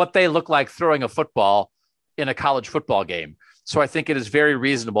what they look like throwing a football in a college football game. So I think it is very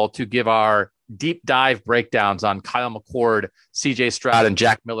reasonable to give our deep dive breakdowns on Kyle McCord, CJ Stroud, and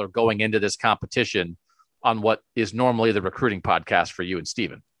Jack Miller going into this competition on what is normally the recruiting podcast for you and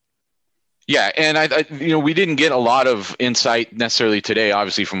Steven. Yeah, and I we didn't get a lot of insight necessarily today,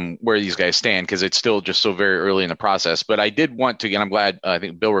 obviously, from where these guys stand, because it's still just so very early in the process. But I did want to, and I'm glad, I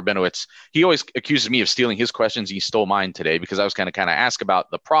think Bill Rabinowitz, he always accuses me of stealing his questions. He stole mine today because I was kind of ask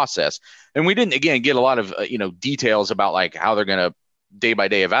about the process. And we didn't, again, get a lot of, details about like how they're going to day by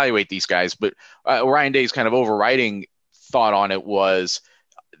day evaluate these guys. But Ryan Day's kind of overriding thought on it was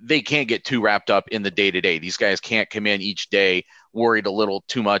they can't get too wrapped up in the day-to-day. These guys can't come in each day worried a little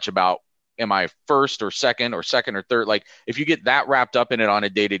too much about, am I first or second or third? Like if you get that wrapped up in it on a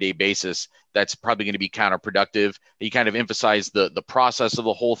day-to-day basis, that's probably going to be counterproductive. He kind of emphasized the process of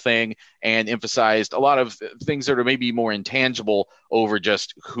the whole thing and emphasized a lot of things that are maybe more intangible over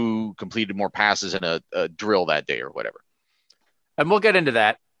just who completed more passes in a drill that day or whatever. And we'll get into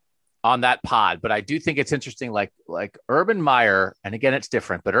that on that pod, but I do think it's interesting, like Urban Meyer, and again, it's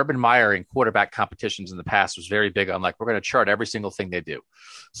different, but Urban Meyer in quarterback competitions in the past was very big on like, we're going to chart every single thing they do.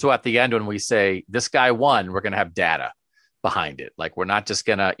 So at the end, when we say this guy won, we're going to have data behind it. Like, we're not just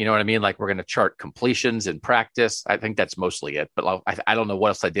going to, you know what I mean? Like, we're going to chart completions in practice. I think that's mostly it, but I don't know what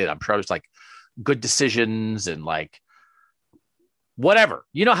else I did. I'm sure it was like good decisions and like whatever,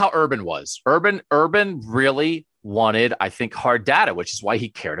 you know how Urban was. Urban really wanted, I think, hard data, which is why he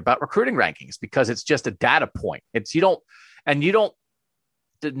cared about recruiting rankings, because it's just a data point. You don't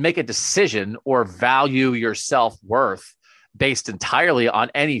make a decision or value your self-worth based entirely on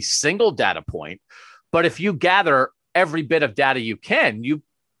any single data point. But if you gather every bit of data you can, you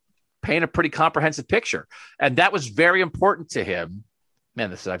paint a pretty comprehensive picture. And that was very important to him.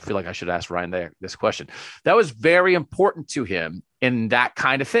 Man, I feel like I should ask Ryan this question. That was very important to him in that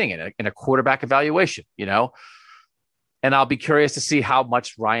kind of thing, in a quarterback evaluation, And I'll be curious to see how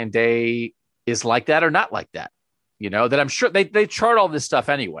much Ryan Day is like that or not like that. That I'm sure they chart all this stuff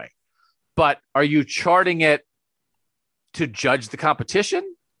anyway. But are you charting it to judge the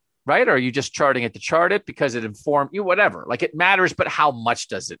competition, right? Or are you just charting it to chart it because it informed you, whatever? Like, it matters, but how much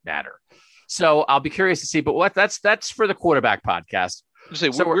does it matter? So I'll be curious to see. But that's for the quarterback podcast.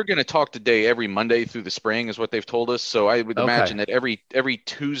 We're going to talk today every Monday through the spring is what they've told us. So I would imagine that every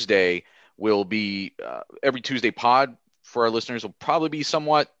Tuesday will be every Tuesday pod for our listeners will probably be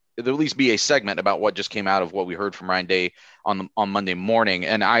there'll at least be a segment about what just came out of what we heard from Ryan Day on Monday morning.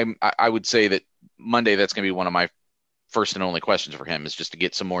 And I would say that Monday, that's going to be one of my first and only questions for him, is just to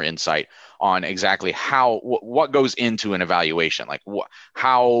get some more insight on exactly what goes into an evaluation, like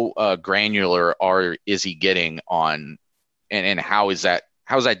how granular is he getting on, and how is that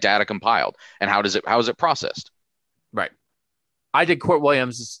data compiled, and how is it processed? Right. I did Court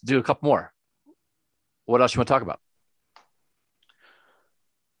Williams. Let's do a couple more. What else you want to talk about?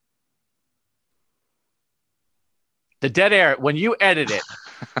 The dead air, when you edit it,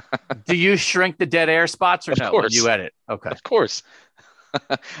 do you shrink the dead air spots or no? When you edit? Okay. Of course.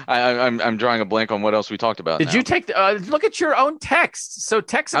 I'm drawing a blank on what else we talked about. Did you take look at your own text? So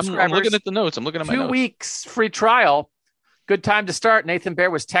text subscribers. I'm looking at the notes. I'm looking at my notes. 2 weeks free trial. Good time to start. Nathan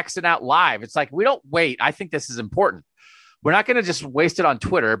Baer was texting out live. It's like, we don't wait. I think this is important. We're not going to just waste it on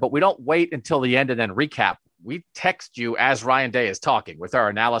Twitter, but we don't wait until the end and then recap. We text you as Ryan Day is talking with our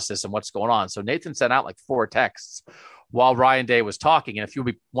analysis and what's going on. So Nathan sent out like 4 texts while Ryan Day was talking. And if you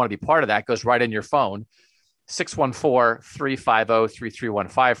want to be part of that, goes right in your phone,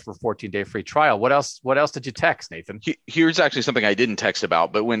 614-350-3315 for 14-day free trial. What else did you text, Nathan? Here's actually something I didn't text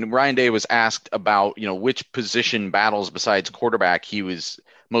about, but when Ryan Day was asked about, which position battles besides quarterback he was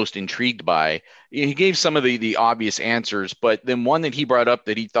most intrigued by, he gave some of the obvious answers, but then one that he brought up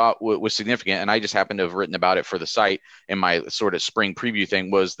that he thought was significant, and I just happened to have written about it for the site in my sort of spring preview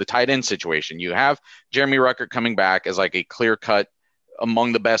thing, was the tight end situation. You have Jeremy Ruckert coming back as like a clear cut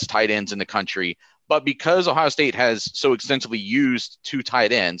among the best tight ends in the country. But because Ohio State has so extensively used 2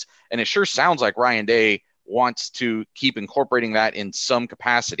 tight ends, and it sure sounds like Ryan Day wants to keep incorporating that in some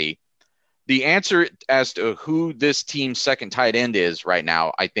capacity, the answer as to who this team's second tight end is right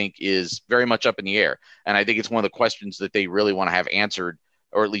now, I think, is very much up in the air. And I think it's one of the questions that they really want to have answered,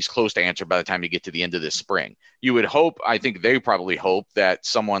 or at least close to answered, by the time you get to the end of this spring. You would hope, I think they probably hope, that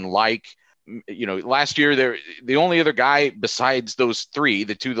someone like, last year, the only other guy besides those 3,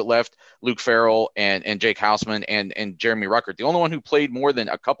 the 2 that left, Luke Farrell and Jake Hausman and Jeremy Ruckert, the only one who played more than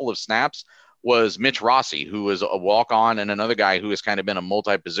a couple of snaps was Mitch Rossi, who was a walk-on, and another guy who has kind of been a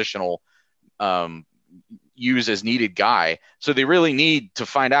multi-positional use as needed guy. So they really need to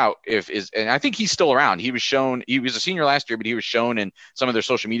find out and I think he's still around. He was a senior last year, but he was shown in some of their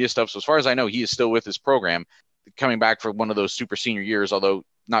social media stuff. So as far as I know, he is still with his program, coming back for one of those super senior years, although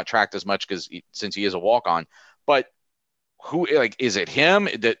not tracked as much since he is a walk-on. But who, like, is it him?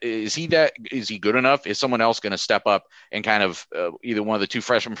 Is he good enough? Is someone else going to step up and kind of either one of the 2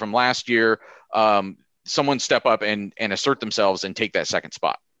 freshmen from last year, someone step up and assert themselves and take that second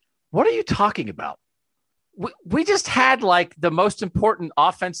spot? What are you talking about? We just had like the most important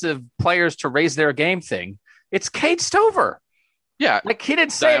offensive players to raise their game thing. It's Cade Stover. Yeah. Like, he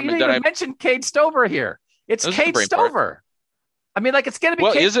didn't say, you didn't even mention Cade Stover here. It's Cade Stover. I mean, like, it's going to be.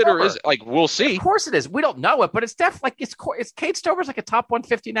 Well, Cade is it Stover. or is it? Like, we'll see. Of course it is. We don't know it, but it's definitely like it's Cade Stover's like a top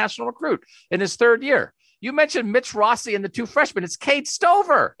 150 national recruit in his 3rd year. You mentioned Mitch Rossi and the 2 freshmen. It's Cade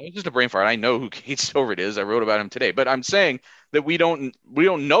Stover. It's just a brain fart. I know who Cade Stover is. I wrote about him today, but I'm saying that we don't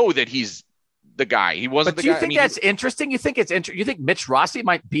know that he's the guy. He wasn't. But do you think that's interesting? You think you think Mitch Rossi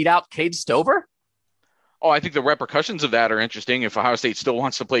might beat out Cade Stover? Oh, I think the repercussions of that are interesting if Ohio State still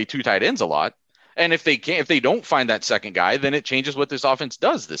wants to play 2 tight ends a lot. And if they don't find that second guy, then it changes what this offense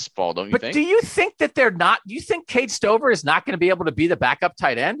does this fall, don't you think? But do you think that do you think Cade Stover is not going to be able to be the backup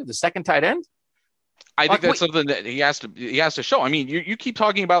tight end, the second tight end? I think that's something that he has to show. I mean, you keep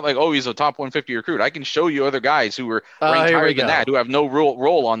talking about like, oh, he's a top 150 recruit. I can show you other guys who were ranked higher than that, who have no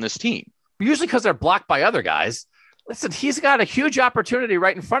role on this team. Usually because they're blocked by other guys. Listen, he's got a huge opportunity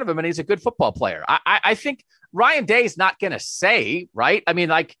right in front of him, and he's a good football player. I think Ryan Day's not going to say, right? I mean,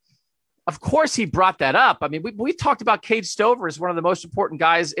 like, of course he brought that up. I mean, we talked about Cade Stover as one of the most important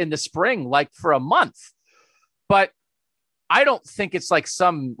guys in the spring, like for a month. But I don't think it's like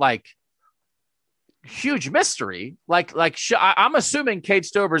some like huge mystery. I'm assuming Cade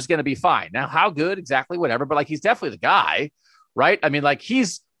Stover is going to be fine. Now, how good exactly, whatever, but like he's definitely the guy, right? I mean, like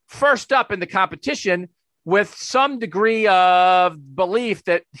he's first up in the competition with some degree of belief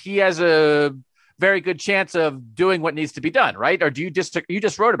that he has a very good chance of doing what needs to be done, right? Or do you you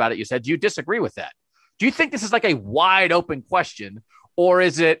just wrote about it. You said, do you disagree with that? Do you think this is like a wide open question, or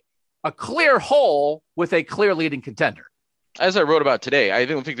is it a clear hole with a clear leading contender? As I wrote about today, I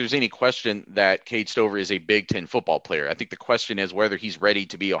don't think there's any question that Cade Stover is a Big Ten football player. I think the question is whether he's ready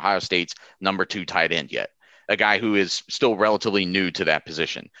to be Ohio State's number 2 tight end yet, a guy who is still relatively new to that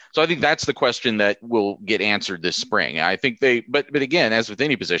position. So I think that's the question that will get answered this spring. I think but again, as with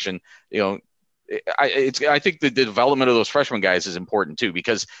any position, I think the development of those freshman guys is important too,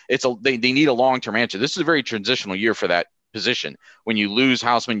 because they need a long-term answer. This is a very transitional year for that position. When you lose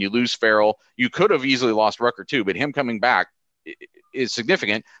Hausman, you lose Farrell, you could have easily lost Rucker too, but him coming back is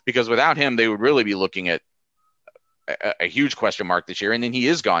significant because without him, they would really be looking at a huge question mark this year. And then he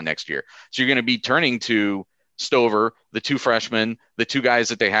is gone next year. So you're going to be turning to Stover, the 2 freshmen, the 2 guys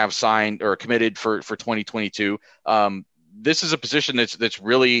that they have signed or committed for 2022. This is a position that's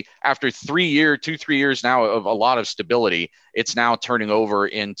really, after 3 years now of a lot of stability, it's now turning over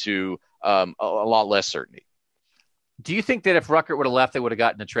into a lot less certainty. Do you think that if Ruckert would have left, they would have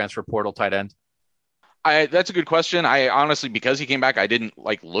gotten a transfer portal tight end? That's a good question. I honestly, because he came back, I didn't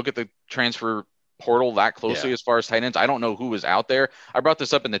look at the transfer portal that closely as far as tight ends. I don't know who was out there. I brought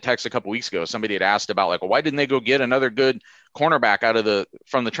this up in the text a couple weeks ago. Somebody had asked about why didn't they go get another good cornerback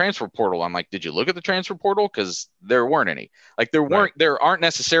from the transfer portal? I'm like, did you look at the transfer portal? Because there weren't any. There aren't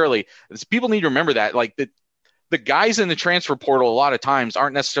necessarily. People need to remember that the guys in the transfer portal a lot of times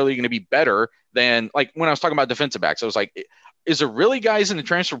aren't necessarily going to be better than when I was talking about defensive backs. I was like, is there really guys in the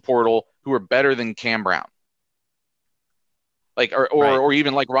transfer portal who are better than Cam Brown? Or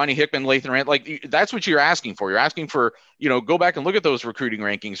even Ronnie Hickman, Lathan Rand, that's what you're asking for. You're asking for, go back and look at those recruiting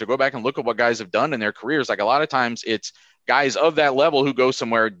rankings or go back and look at what guys have done in their careers. A lot of times it's guys of that level who go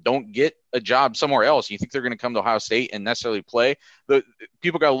somewhere, don't get a job somewhere else. You think they're going to come to Ohio State and necessarily play?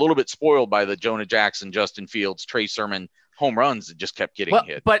 People got a little bit spoiled by the Jonah Jackson, Justin Fields, Trey Sermon home runs that just kept getting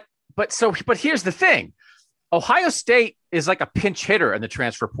hit. But here's the thing. Ohio State is like a pinch hitter in the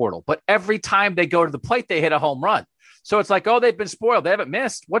transfer portal, but every time they go to the plate, they hit a home run. So it's they've been spoiled. They haven't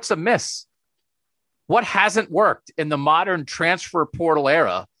missed. What's a miss? What hasn't worked in the modern transfer portal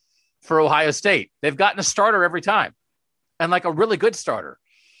era for Ohio State? They've gotten a starter every time and a really good starter.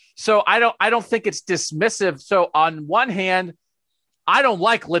 So I don't think it's dismissive. So on one hand, I don't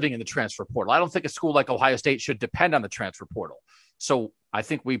like living in the transfer portal. I don't think a school like Ohio State should depend on the transfer portal. So I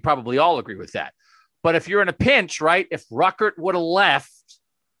think we probably all agree with that. But if you're in a pinch, right, if Ruckert would have left,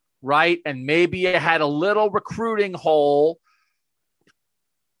 right, and maybe you had a little recruiting hole.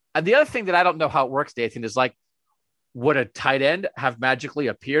 And the other thing that I don't know how it works, Nathan, is would a tight end have magically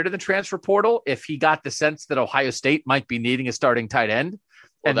appeared in the transfer portal if he got the sense that Ohio State might be needing a starting tight end?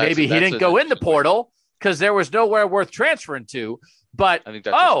 Well, and maybe he didn't go in the portal because there was nowhere worth transferring to. But I think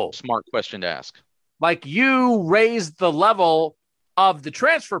that's a smart question to ask. You raised the level of the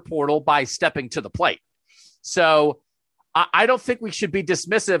transfer portal by stepping to the plate. So I don't think we should be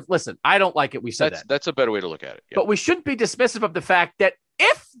dismissive. Listen, I don't like it. We said that. That's a better way to look at it. Yeah. But we shouldn't be dismissive of the fact that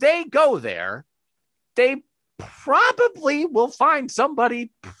if they go there, they probably will find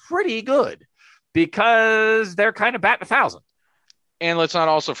somebody pretty good because they're kind of batting 1,000. And let's not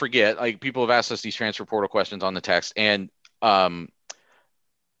also forget, people have asked us these transfer portal questions on the text, and the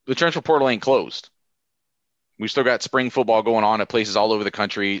transfer portal ain't closed. We still got spring football going on at places all over the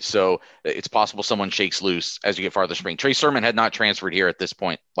country, so it's possible someone shakes loose as you get farther spring. Trey Sermon had not transferred here at this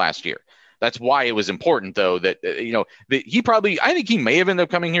point last year. That's why it was important, though, that I think he may have ended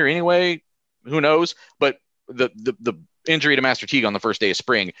up coming here anyway. Who knows? But the injury to Master Teague on the first day of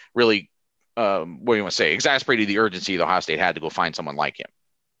spring really, exasperated the urgency that Ohio State had to go find someone like him.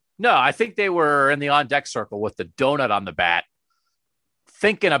 No, I think they were in the on-deck circle with the donut on the bat,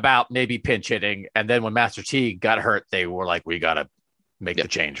 thinking about maybe pinch hitting. And then when Master Teague got hurt, they were like, we got to make the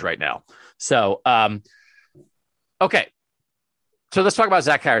change right now. So, okay. So let's talk about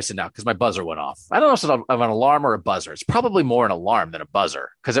Zach Harrison now, because my buzzer went off. I don't know if it's an alarm or a buzzer. It's probably more an alarm than a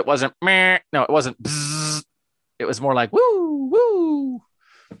buzzer, because it wasn't meh. No, it wasn't bzzz. It was more like woo, woo.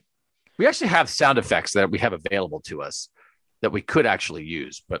 We actually have sound effects that we have available to us that we could actually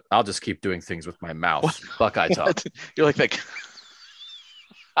use, but I'll just keep doing things with my mouth. What? Buckeye talk. You're like that.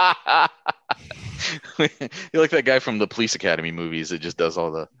 You're like that guy from the Police Academy movies that just does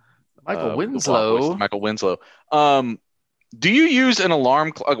all the Michael Winslow. Michael Winslow. Do you use an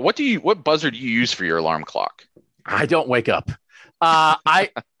alarm clock? What buzzer do you use for your alarm clock? I don't wake up. I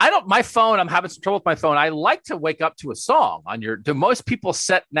don't. My phone. I'm having some trouble with my phone. I like to wake up to a song on your. Do most people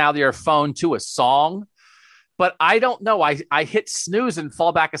set now their phone to a song? But I don't know. I hit snooze and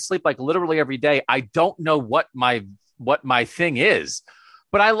fall back asleep literally every day. I don't know what my thing is.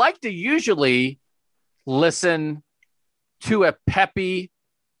 But I like to usually listen to a peppy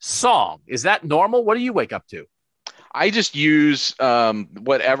song. Is that normal? What do you wake up to? I just use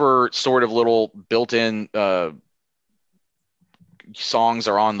whatever sort of little built-in songs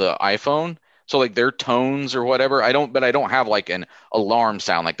are on the iPhone. So like their tones or whatever. I don't have like an alarm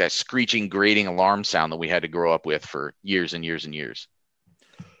sound, like that screeching, grating alarm sound that we had to grow up with for years and years and years.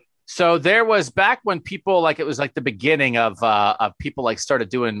 So there was back when people like, it was like the beginning of people like started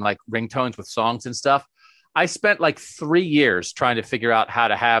doing like ringtones with songs and stuff. I spent like 3 years trying to figure out how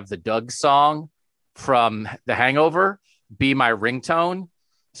to have the Doug song from The Hangover be my ringtone,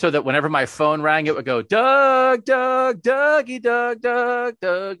 so that whenever my phone rang, it would go, Doug, Doug, Dougie, Doug, Doug,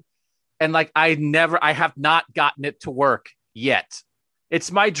 Doug. And like, I have not gotten it to work yet.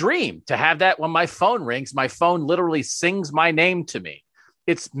 It's my dream to have that when my phone rings. My phone literally sings my name to me.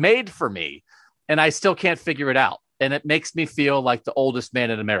 It's made for me, and I still can't figure it out. And it makes me feel like the oldest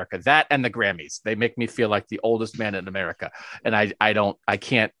man in America. That and the Grammys, they make me feel like the oldest man in America. And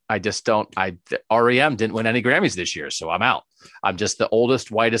REM didn't win any Grammys this year, so I'm out. I'm just the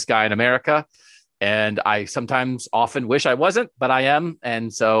oldest, whitest guy in America. And I sometimes often wish I wasn't, but I am.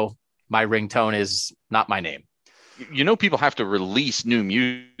 And so my ringtone is not my name. You know, people have to release new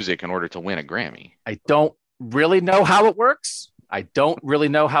music in order to win a Grammy. I don't really know how it works.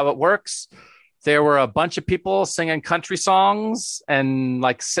 There were a bunch of people singing country songs and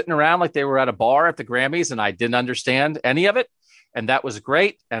like sitting around like they were at a bar at the Grammys, and I didn't understand any of it. And that was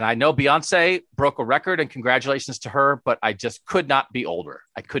great. And I know Beyonce broke a record, and congratulations to her, but I just could not be older.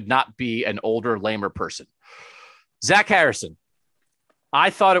 I could not be an older, lamer person. Zach Harrison, I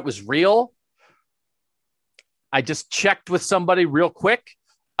thought it was real. I just checked with somebody real quick.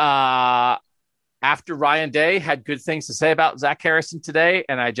 After Ryan Day had good things to say about Zach Harrison today,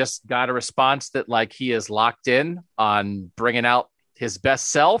 and I just got a response that like he is locked in on bringing out his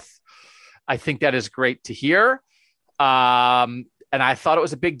best self. I think that is great to hear. And I thought it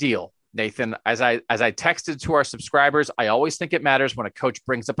was a big deal, Nathan. As I texted to our subscribers, I always think it matters when a coach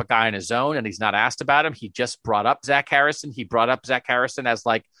brings up a guy in his zone and he's not asked about him. He just brought up Zach Harrison. He brought up Zach Harrison as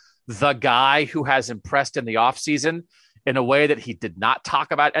like the guy who has impressed in the offseason in a way that he did not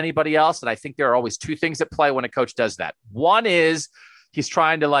talk about anybody else. And I think there are always two things at play when a coach does that. One is he's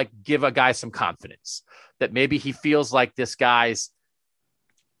trying to like give a guy some confidence that maybe he feels like this guy's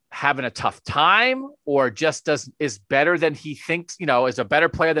having a tough time or just is better than he thinks, is a better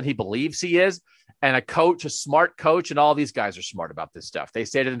player than he believes he is. And a smart coach, and all these guys are smart about this stuff. They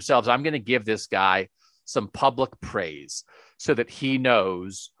say to themselves, I'm going to give this guy some public praise so that he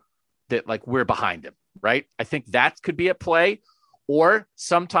knows that like we're behind him. Right. I think that could be at play. Or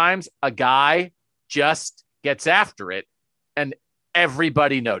sometimes a guy just gets after it and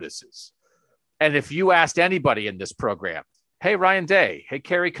everybody notices. And if you asked anybody in this program, hey, Ryan Day, hey,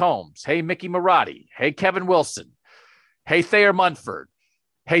 Kerry Combs, hey, Mickey Marotti, hey, Kevin Wilson, hey, Thayer Munford,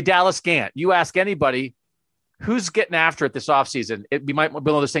 hey, Dallas Gant, you ask anybody who's getting after it this offseason, it might be one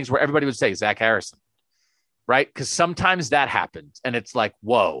of those things where everybody would say Zach Harrison. Right. Because sometimes that happens and it's like,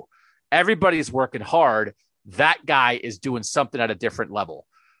 whoa. Everybody's working hard. That guy is doing something at a different level.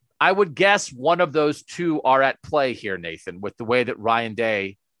 I would guess one of those two are at play here, Nathan, with the way that Ryan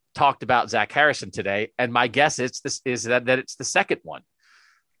Day talked about Zach Harrison today. And my guess is that it's the second one.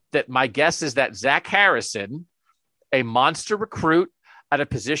 That my guess is that Zach Harrison, a monster recruit at a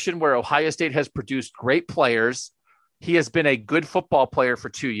position where Ohio State has produced great players, he has been a good football player for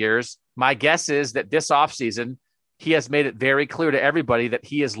 2 years. My guess is that this offseason, he has made it very clear to everybody that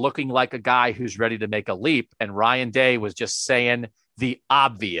he is looking like a guy who's ready to make a leap. And Ryan Day was just saying the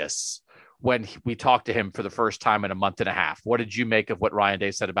obvious when we talked to him for the first time in a month and a half. What did you make of what Ryan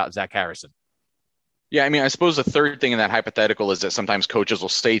Day said about Zach Harrison? Yeah, I mean, I suppose the third thing in that hypothetical is that sometimes coaches will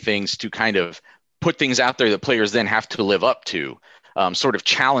say things to kind of put things out there that players then have to live up to, sort of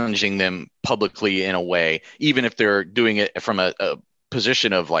challenging them publicly in a way, even if they're doing it from a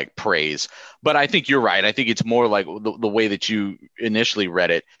position of like praise. But I think you're right. I think it's more like the way that you initially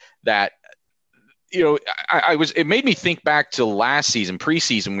read it, that it made me think back to last season,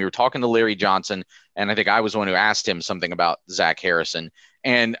 preseason. We were talking to Larry Johnson, and I think I was the one who asked him something about Zach Harrison.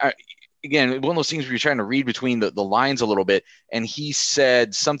 And again, one of those things where you're trying to read between the lines a little bit. And he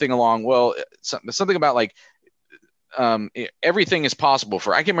said something something about like, everything is possible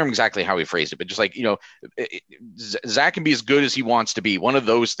for, I can't remember exactly how he phrased it, but just like, Zach can be as good as he wants to be, one of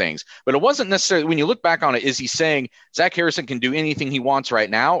those things. But it wasn't necessarily, when you look back on it, is he saying Zach Harrison can do anything he wants right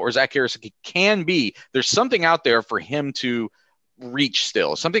now, or Zach Harrison can be, there's something out there for him to reach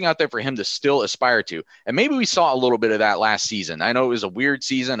still, something out there for him to still aspire to. And maybe we saw a little bit of that last season. I know it was a weird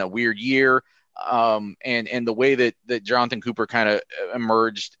season, a weird year. And the way that Jonathan Cooper kind of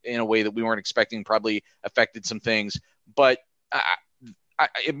emerged in a way that we weren't expecting probably affected some things. But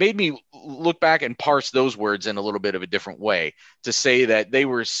it made me look back and parse those words in a little bit of a different way to say that they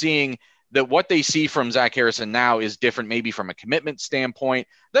were seeing that what they see from Zach Harrison now is different, maybe from a commitment standpoint.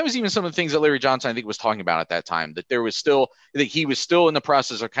 That was even some of the things that Larry Johnson, I think, was talking about at that time, that he was still in the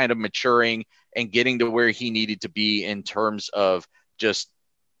process of kind of maturing and getting to where he needed to be in terms of just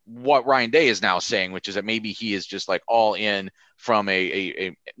what Ryan Day is now saying, which is that maybe he is just like all in from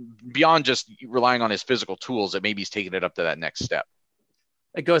a beyond just relying on his physical tools, that maybe he's taking it up to that next step.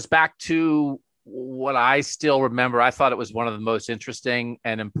 It goes back to what I still remember. I thought it was one of the most interesting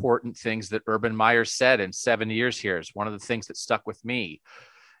and important things that Urban Meyer said in 7 years here. Is one of the things that stuck with me,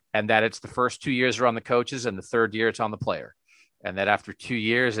 and that it's the first 2 years are on the coaches and the third year it's on the player. And that after 2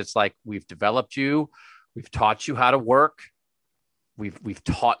 years, it's like, we've developed you. We've taught you how to work. We've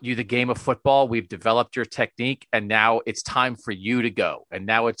taught you the game of football. We've developed your technique, and now it's time for you to go. And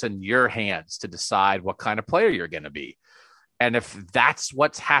now it's in your hands to decide what kind of player you're going to be. And if that's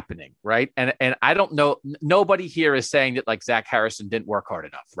what's happening, right? And I don't know, nobody here is saying that like Zach Harrison didn't work hard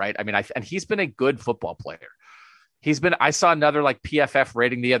enough, right? I mean, and he's been a good football player. I saw another like PFF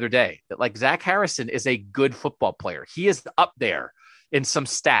rating the other day that like Zach Harrison is a good football player. He is up there in some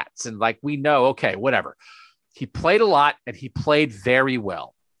stats, and like, we know, okay, whatever. He played a lot and he played very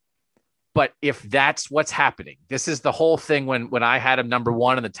well. But if that's what's happening, this is the whole thing when I had him number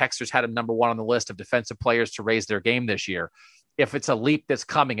one and the Texters had him number one on the list of defensive players to raise their game this year. If it's a leap that's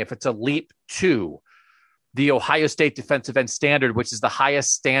coming, if it's a leap to the Ohio State defensive end standard, which is the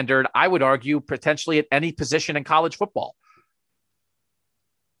highest standard, I would argue, potentially at any position in college football.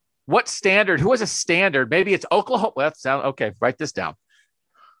 What standard? Who has a standard? Maybe it's Oklahoma. Well, okay, write this down.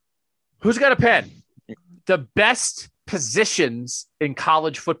 Who's got a pen? The best positions in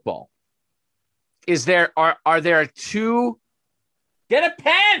college football. Are there two? Get a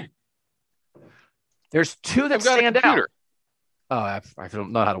pen. There's two that stand out. Oh, I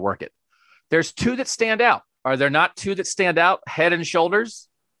don't know how to work it. There's two that stand out. Are there not two that stand out head and shoulders?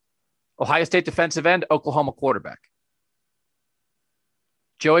 Ohio State defensive end, Oklahoma quarterback.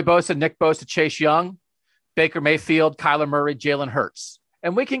 Joey Bosa, Nick Bosa, Chase Young, Baker Mayfield, Kyler Murray, Jalen Hurts.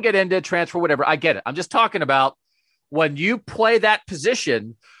 And we can get into transfer, whatever. I get it. I'm just talking about when you play that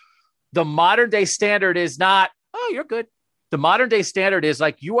position, the modern day standard is not, oh, you're good. The modern day standard is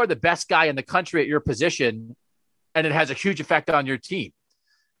like, you are the best guy in the country at your position, and it has a huge effect on your team.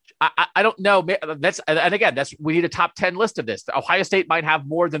 I don't know. We need a top 10 list of this. Ohio State might have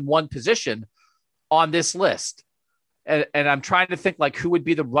more than one position on this list. And I'm trying to think like who would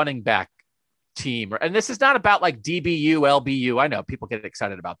be the running back team. And this is not about like DBU, LBU. I know people get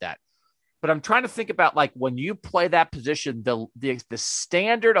excited about that. But I'm trying to think about like when you play that position, the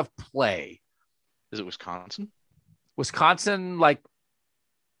standard of play. Is it Wisconsin? Wisconsin, like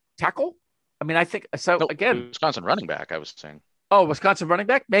tackle? I mean, I think so. No, again, Wisconsin running back, I was saying. Oh, Wisconsin running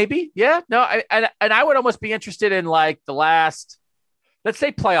back? Maybe. Yeah. No, I would almost be interested in like the last, let's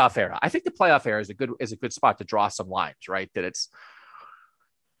say, playoff era. I think the playoff era is a good spot to draw some lines, right? That it's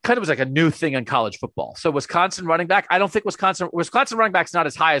kind of was like a new thing in college football. So Wisconsin running back, I don't think Wisconsin running back's not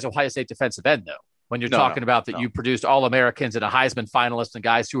as high as Ohio State defensive end, though. When you're talking about that, you produced All-Americans and a Heisman finalist and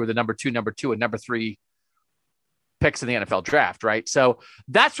guys who were the number two, and number 3 picks in the NFL draft, right? So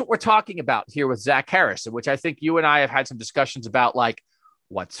that's what we're talking about here with Zach Harrison, which I think you and I have had some discussions about, like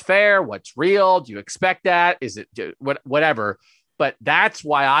what's fair, what's real. Do you expect that? Is it whatever? But that's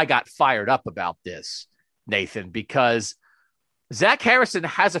why I got fired up about this, Nathan, because Zach Harrison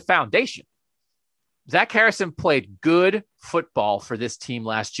has a foundation. Zach Harrison played good football for this team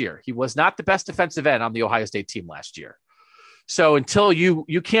last year. He was not the best defensive end on the Ohio State team last year. So until you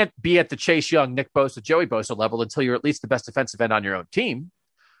can't be at the Chase Young, Nick Bosa, Joey Bosa level until you're at least the best defensive end on your own team.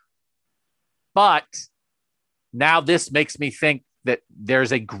 But now this makes me think that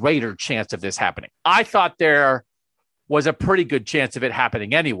there's a greater chance of this happening. I thought there was a pretty good chance of it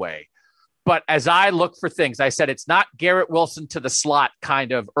happening anyway. But as I look for things, I said it's not Garrett Wilson to the slot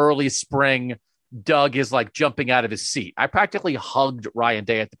kind of early spring. Doug is like jumping out of his seat. I practically hugged Ryan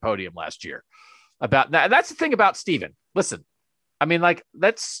Day at the podium last year about that. And that's the thing about Steven. Listen, I mean, like,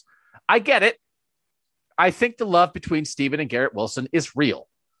 I get it. I think the love between Steven and Garrett Wilson is real.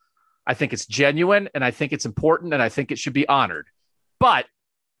 I think it's genuine, and I think it's important, and I think it should be honored. But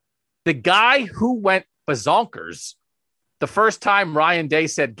the guy who went bazonkers the first time Ryan Day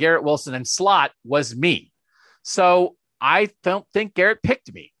said Garrett Wilson and slot was me. So I don't think Garrett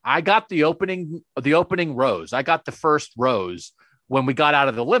picked me. I got the opening rows. I got the first rows when we got out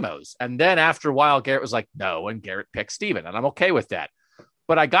of the limos. And then after a while, Garrett was like, no, and Garrett picked Steven, and I'm okay with that.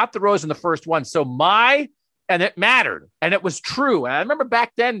 But I got the rows in the first one. So and it mattered, and it was true. And I remember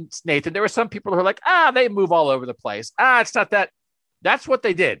back then, Nathan, there were some people who were like, they move all over the place. It's not that. That's what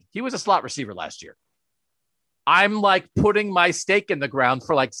they did. He was a slot receiver last year. I'm like putting my stake in the ground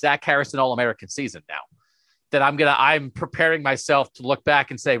for like Zach Harrison All-American season now. That I'm preparing myself to look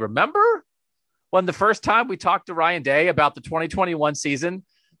back and say, remember when the first time we talked to Ryan Day about the 2021 season,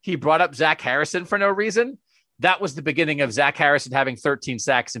 he brought up Zach Harrison for no reason? That was the beginning of Zach Harrison having 13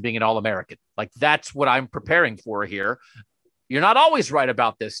 sacks and being an All-American. Like, that's what I'm preparing for here. You're not always right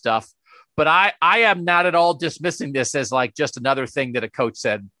about this stuff, but I am not at all dismissing this as like just another thing that a coach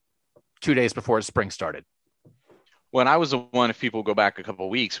said 2 days before spring started. When I was the one, if people go back a couple of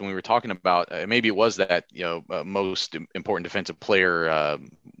weeks when we were talking about, maybe it was that, most important defensive player,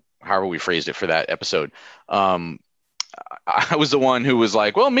 however we phrased it for that episode. I was the one who was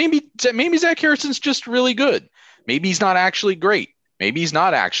like, well, maybe Zach Harrison's just really good. Maybe he's not actually great. Maybe he's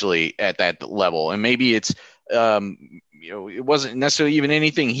not actually at that level. And maybe it's, it wasn't necessarily even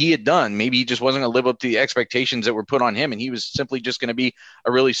anything he had done. Maybe he just wasn't going to live up to the expectations that were put on him. And he was simply just going to be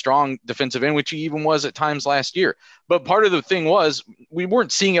a really strong defensive end, which he even was at times last year. But part of the thing was we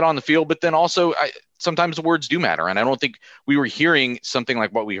weren't seeing it on the field, but then also sometimes the words do matter. And I don't think we were hearing something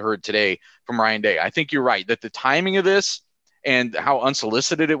like what we heard today from Ryan Day. I think you're right that the timing of this and how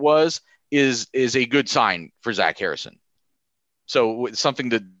unsolicited it was is a good sign for Zach Harrison. So it's something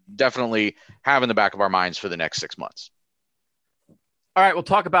to definitely have in the back of our minds for the next 6 months. All right, we'll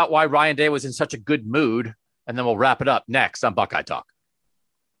talk about why Ryan Day was in such a good mood, and then we'll wrap it up next on Buckeye Talk.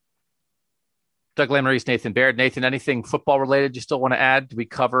 Doug Lesmerises, Nathan Baird. Nathan, anything football-related you still want to add? Do we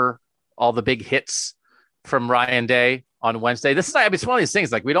cover all the big hits from Ryan Day on Wednesday? It's one of these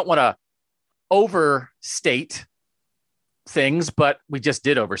things, like we don't want to overstate things, but we just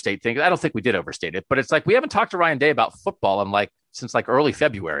did overstate things. I don't think we did overstate it, but it's like we haven't talked to Ryan Day about football since early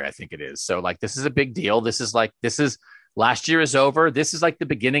February, I think it is. So this is a big deal. This is last year is over. This is like the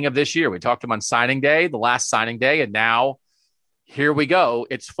beginning of this year. We talked to him on signing day, the last signing day, and now here we go.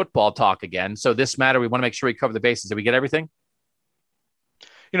 It's football talk again. So this matter, we want to make sure we cover the bases. Did we get everything?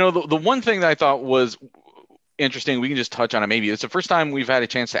 The one thing that I thought was interesting, we can just touch on it maybe. It's the first time we've had a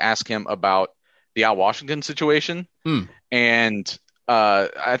chance to ask him about the Al Washington situation. And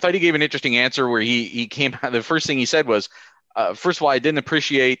I thought he gave an interesting answer where he came out. The first thing he said was, first of all, I didn't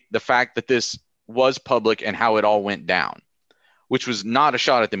appreciate the fact that this was public and how it all went down, which was not a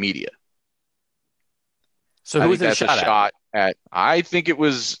shot at the media. So who was it a shot at? I think it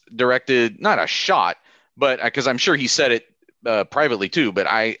was directed, not a shot, but because I'm sure he said it privately too. But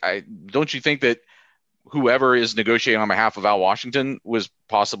I don't you think that whoever is negotiating on behalf of Al Washington was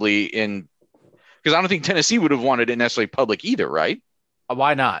possibly in? Because I don't think Tennessee would have wanted it necessarily public either, right?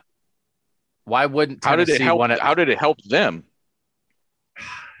 Why not? Why wouldn't Tennessee want it? How did it help them?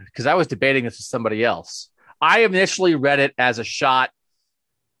 Because I was debating this with somebody else. I initially read it as a shot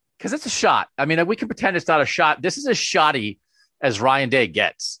because it's a shot. I mean, we can pretend it's not a shot. This is as shoddy as Ryan Day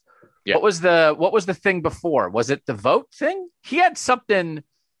gets. Yeah. What was the thing before? Was it the vote thing? He had something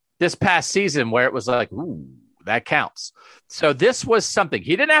this past season where it was like, ooh, that counts. So this was something.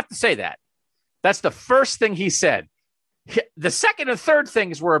 He didn't have to say that. That's the first thing he said. The second and third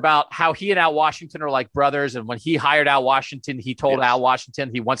things were about how he and Al Washington are like brothers. And when he hired Al Washington, he told Al Washington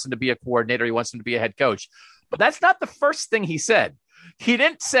he wants him to be a coordinator. He wants him to be a head coach. But that's not the first thing he said. He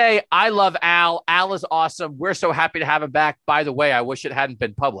didn't say, I love Al. Al is awesome. We're so happy to have him back. By the way, I wish it hadn't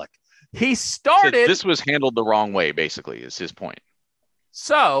been public. He started. So this was handled the wrong way, basically, is his point.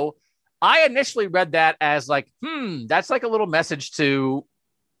 So I initially read that as like, that's like a little message to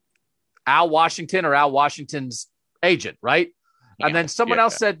Al Washington or Al Washington's agent, right? Yeah, and then someone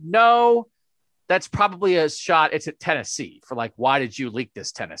else said, no, that's probably a shot. It's at Tennessee for like, why did you leak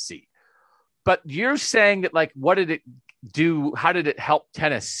this, Tennessee? But you're saying that like, what did it do? How did it help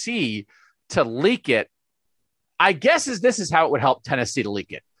Tennessee to leak it? I guess this is how it would help Tennessee to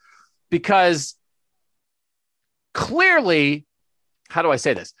leak it. Because clearly, how do I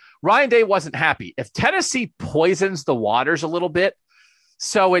say this? Ryan Day wasn't happy. If Tennessee poisons the waters a little bit,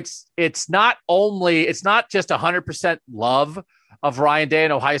 so it's not just 100% love of Ryan Day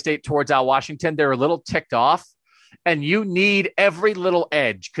and Ohio State towards Al Washington. They're a little ticked off, and you need every little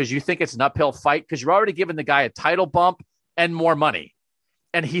edge because you think it's an uphill fight because you're already giving the guy a title bump and more money,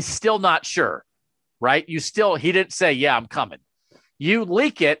 and he's still not sure, right? He didn't say, yeah, I'm coming. You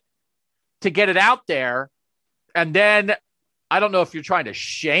leak it to get it out there, and then I don't know if you're trying to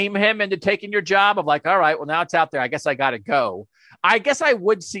shame him into taking your job of like, all right, well, now it's out there. I guess I got to go. I guess I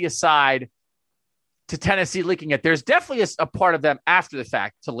would see a side to Tennessee leaking it. There's definitely a part of them after the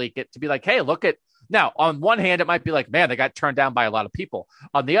fact to leak it, to be like, hey, look at now. On one hand, it might be like, man, they got turned down by a lot of people.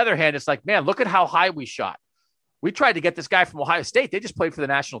 On the other hand, it's like, man, look at how high we shot. We tried to get this guy from Ohio State. They just played for the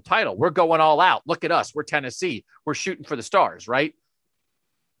national title. We're going all out. Look at us. We're Tennessee. We're shooting for the stars, right?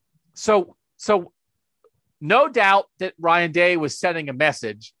 So no doubt that Ryan Day was sending a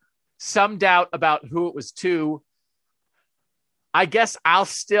message. Some doubt about who it was to. I guess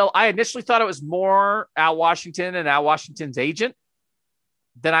I initially thought it was more Al Washington and Al Washington's agent.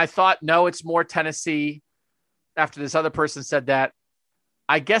 Then I thought, no, it's more Tennessee. After this other person said that,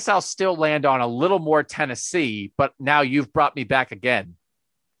 I guess I'll still land on a little more Tennessee, but now you've brought me back again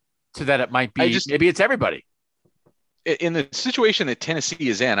to that it might be, maybe it's everybody. In the situation that Tennessee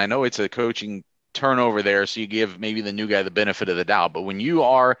is in, I know it's a coaching turnover there, so you give maybe the new guy the benefit of the doubt. But when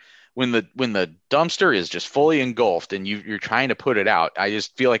the dumpster is just fully engulfed and you're trying to put it out, I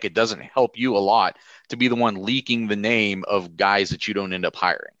just feel like it doesn't help you a lot to be the one leaking the name of guys that you don't end up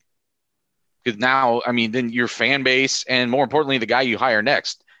hiring. Because now, I mean, then your fan base and more importantly, the guy you hire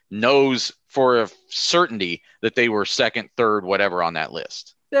next knows for a certainty that they were second, third, whatever on that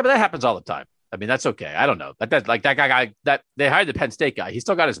list. Yeah, but that happens all the time. I mean, that's okay. I don't know. That guy that they hired the Penn State guy. He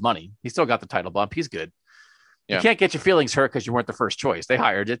still got his money. He still got the title bump. He's good. Yeah. You can't get your feelings hurt because you weren't the first choice. They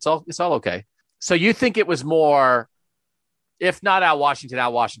hired. It's all okay. So you think it was more, if not Al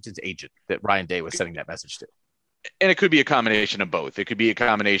Washington's agent that Ryan Day was sending that message to? And it could be a combination of both. It could be a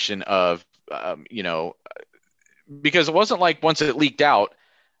combination of, because it wasn't like once it leaked out,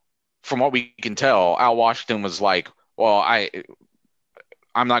 from what we can tell, Al Washington was like, well,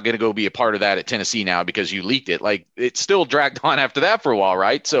 I'm not going to go be a part of that at Tennessee now because you leaked it. Like, it still dragged on after that for a while,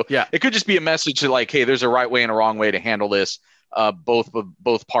 right? So yeah, it could just be a message to like, hey, there's a right way and a wrong way to handle this.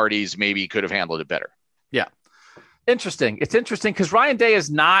 Both parties maybe could have handled it better. Yeah. Interesting. It's interesting because Ryan Day is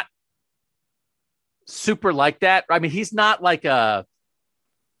not super like that. I mean, he's not like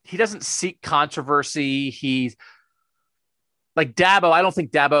he doesn't seek controversy. He's like Dabo. I don't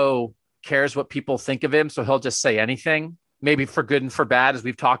think Dabo cares what people think of him, so he'll just say anything. Maybe for good and for bad, as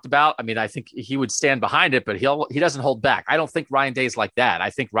we've talked about. I mean, I think he would stand behind it, but he doesn't hold back. I don't think Ryan Day's like that.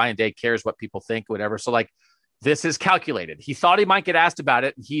 I think Ryan Day cares what people think, whatever. So like, this is calculated. He thought he might get asked about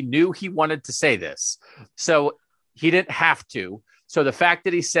it. He knew he wanted to say this, so he didn't have to. So the fact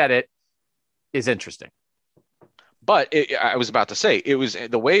that he said it is interesting. But I was about to say, it was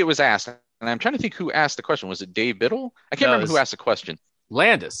the way it was asked, and I'm trying to think who asked the question. Was it Dave Biddle? I can't remember who asked the question.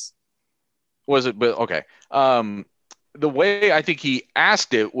 Landis. Was it? Okay. The way I think he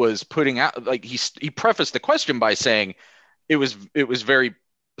asked it was putting out, like he prefaced the question by saying it was very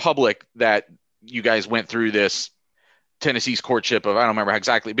public that you guys went through this Tennessee's courtship of, I don't remember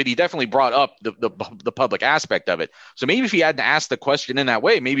exactly, but he definitely brought up the public aspect of it. So maybe if he hadn't asked the question in that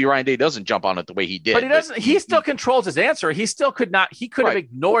way, maybe Ryan Day doesn't jump on it the way he did. But he doesn't. He still controls his answer. He still could not. He could have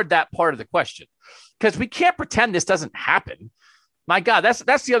ignored that part of the question because we can't pretend this doesn't happen. My God,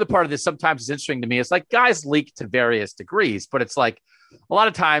 that's the other part of this. Sometimes it's interesting to me. It's like guys leak to various degrees, but it's like a lot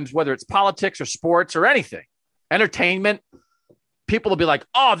of times, whether it's politics or sports or anything, entertainment, people will be like,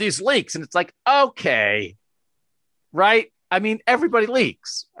 "Oh, these leaks," and it's like, okay, right? I mean, everybody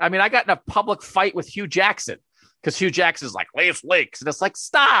leaks. I mean, I got in a public fight with Hugh Jackson because Hugh Jackson's like, leaks, and it's like,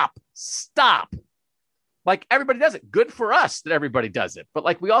 stop. Like, everybody does it. Good for us that everybody does it, but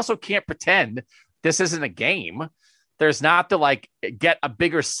like, we also can't pretend this isn't a game. There's not the like get a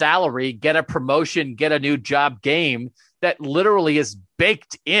bigger salary, get a promotion, get a new job game that literally is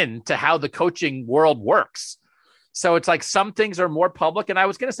baked into how the coaching world works. So it's like some things are more public. And I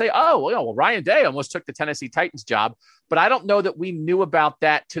was going to say, well, Ryan Day almost took the Tennessee Titans job, but I don't know that we knew about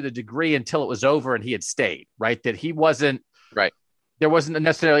that to the degree until it was over and he had stayed, right? That he wasn't right. There wasn't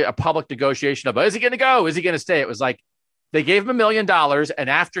necessarily a public negotiation of, is he going to go? Is he going to stay? It was like they gave him $1 million. And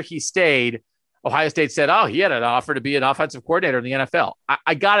after he stayed, Ohio State said, he had an offer to be an offensive coordinator in the NFL.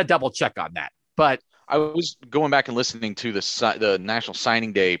 I got to double check on that. But I was going back and listening to the National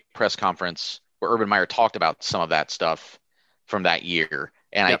Signing Day press conference where Urban Meyer talked about some of that stuff from that year.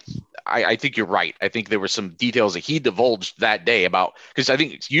 And yep. I think you're right. I think there were some details that he divulged that day about, because I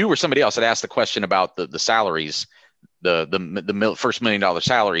think you or somebody else had asked the question about the salaries, the first $1 million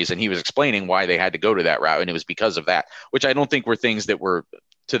salaries. And he was explaining why they had to go to that route. And it was because of that, which I don't think were things that were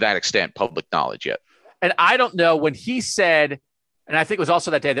to that extent public knowledge yet. And I don't know when he said, and I think it was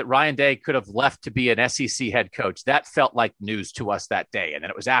also that day that Ryan Day could have left to be an SEC head coach. That felt like news to us that day. And then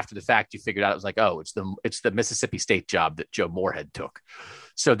it was after the fact you figured out, it was like, it's the Mississippi State job that Joe Moorhead took.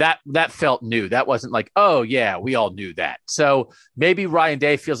 So that felt new. That wasn't like, oh yeah, we all knew that. So maybe Ryan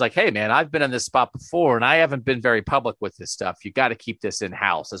Day feels like, hey man, I've been in this spot before and I haven't been very public with this stuff. You got to keep this in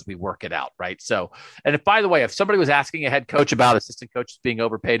house as we work it out. Right. So, and if, by the way, if somebody was asking a head coach about assistant coaches being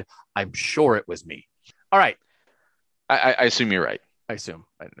overpaid, I'm sure it was me. All right. I assume you're right. I assume.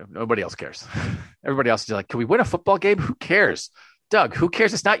 Nobody else cares. Everybody else is like, can we win a football game? Who cares? Doug, who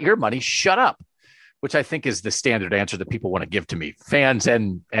cares? It's not your money. Shut up. which I think is the standard answer that people want to give to me, fans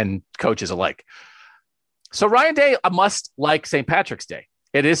and coaches alike. So Ryan Day must like St. Patrick's Day.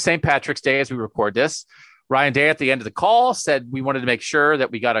 It is St. Patrick's Day as we record this. Ryan Day at the end of the call said we wanted to make sure that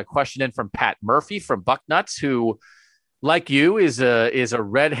we got a question in from Pat Murphy from Bucknuts, who, like you, is a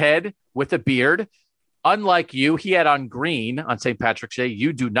redhead with a beard. Unlike you, he had on green on St. Patrick's Day.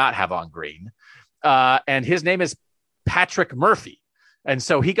 You do not have on green. And his name is Patrick Murphy. And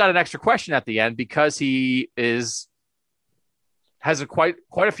so he got an extra question at the end because he has quite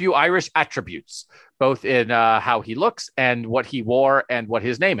a few Irish attributes, both in how he looks and what he wore and what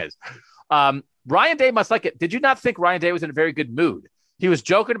his name is. Ryan Day must like it. Did you not think Ryan Day was in a very good mood? He was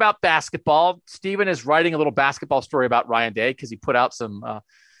joking about basketball. Steven is writing a little basketball story about Ryan Day because he put out some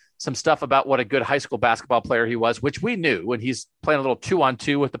stuff about what a good high school basketball player he was, which we knew when he's playing a little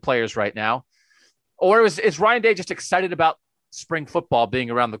 2-on-2 with the players right now. Or is Ryan Day just excited about spring football being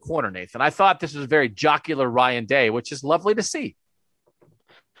around the corner, Nathan? I thought this was a very jocular Ryan Day, which is lovely to see.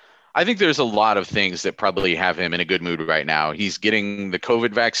 I think there's a lot of things that probably have him in a good mood right now. He's getting the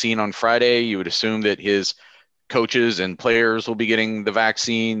COVID vaccine on Friday. You would assume that his coaches and players will be getting the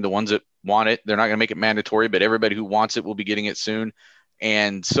vaccine. The ones that want it, they're not going to make it mandatory, but everybody who wants it will be getting it soon.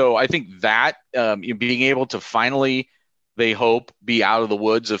 And so I think that being able to finally, they hope, be out of the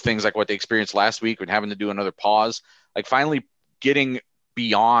woods of things like what they experienced last week and having to do another pause, like finally getting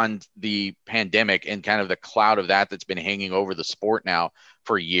beyond the pandemic and kind of the cloud of that's been hanging over the sport now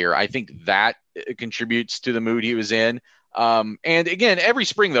for a year. I think that contributes to the mood he was in. And again, every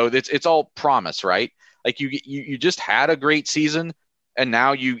spring though, it's all promise, right? Like you just had a great season and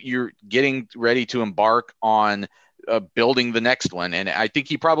now you're getting ready to embark on building the next one. And I think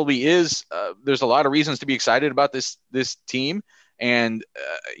he probably is, there's a lot of reasons to be excited about this team. And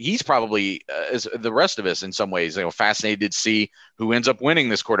he's probably, as the rest of us in some ways, fascinated to see who ends up winning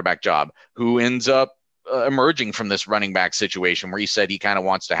this quarterback job, who ends up emerging from this running back situation where he said he kind of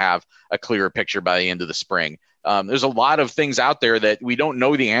wants to have a clearer picture by the end of the spring. There's a lot of things out there that we don't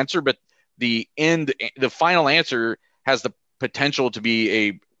know the answer, but the final answer has the potential to be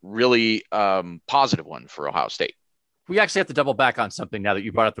a really positive one for Ohio State. We actually have to double back on something now that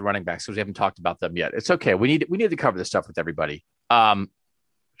you brought up the running backs because we haven't talked about them yet. It's okay. We need to cover this stuff with everybody.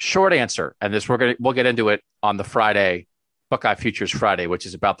 Short answer, and this we'll get into it on the Friday, Buckeye Futures Friday, which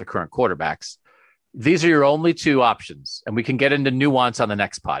is about the current quarterbacks. These are your only two options, and we can get into nuance on the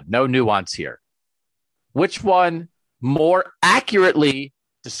next pod. No nuance here. Which one more accurately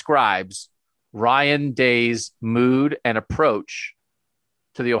describes Ryan Day's mood and approach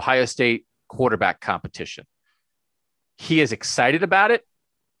to the Ohio State quarterback competition? He is excited about it.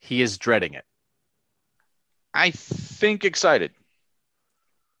 He is dreading it. I think excited.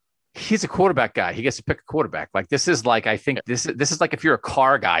 He's a quarterback guy. He gets to pick a quarterback. Like this is like, I think this is like if you're a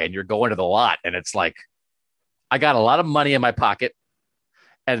car guy and you're going to the lot and it's like, I got a lot of money in my pocket.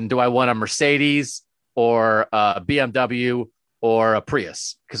 And do I want a Mercedes or a BMW or a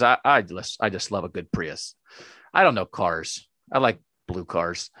Prius? Because I just love a good Prius. I don't know cars. I like blue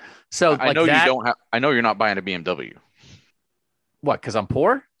cars. So I know I know you're not buying a BMW. What? Because I'm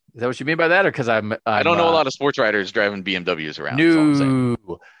poor? Is that what you mean by that? Or because I don't know a lot of sports riders driving BMWs around.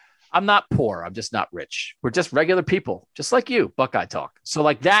 No, I'm not poor. I'm just not rich. We're just regular people, just like you, Buckeye Talk. So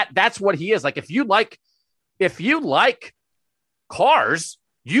like that's what he is. Like if you like cars,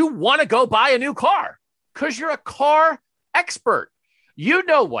 you want to go buy a new car because you're a car expert. You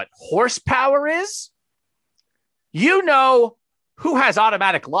know what horsepower is. You know who has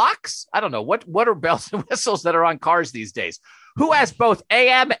automatic locks. I don't know what are bells and whistles that are on cars these days. Who has both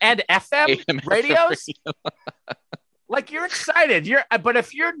AM and FM radios? Like you're excited. But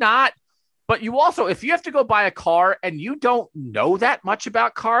if you're not, but you also, if you have to go buy a car and you don't know that much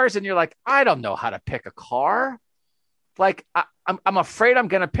about cars and you're like, I don't know how to pick a car. Like I'm afraid I'm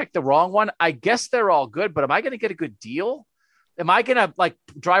going to pick the wrong one. I guess they're all good, but am I going to get a good deal? Am I going to like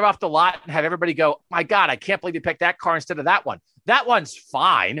drive off the lot and have everybody go, my God, I can't believe you picked that car instead of that one. That one's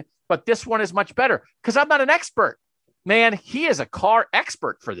fine, but this one is much better because I'm not an expert. Man, he is a car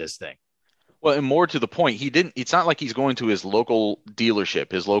expert for this thing. Well, and more to the point, it's not like he's going to his local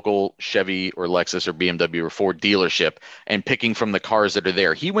dealership, his local Chevy or Lexus or BMW or Ford dealership and picking from the cars that are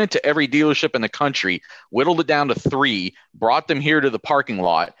there. He went to every dealership in the country, whittled it down to 3, brought them here to the parking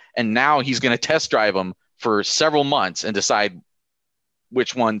lot, and now he's going to test drive them for several months and decide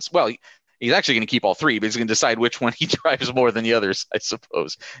which ones. Well, he's actually going to keep all 3, but he's going to decide which one he drives more than the others, I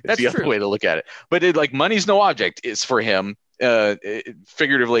suppose. That's the other way to look at it. But money's no object is for him.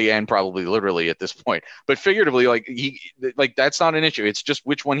 Figuratively and probably literally at this point, but figuratively, that's not an issue. It's just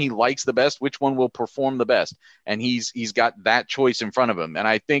which one he likes the best, which one will perform the best, and he's got that choice in front of him. And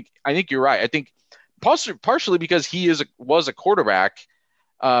I think you're right. I think partially because he was a quarterback.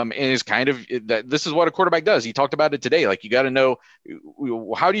 And is kind of that. This is what a quarterback does. He talked about it today. Like, you got to know,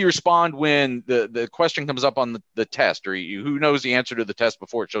 how do you respond when the question comes up on the test, or who knows the answer to the test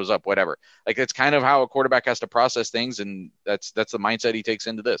before it shows up, whatever. Like, that's kind of how a quarterback has to process things, and that's the mindset he takes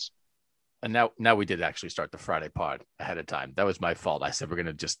into this. And now we did actually start the Friday pod ahead of time. That was my fault. I said we're going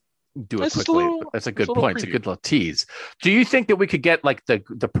to just do it That's quickly. That's a good point. It's a good little tease. Do you think that we could get like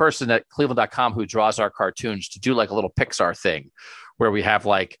the person at Cleveland.com who draws our cartoons to do like a little Pixar thing where we have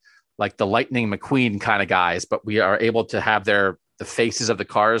like the Lightning McQueen kind of guys, but we are able to have the faces of the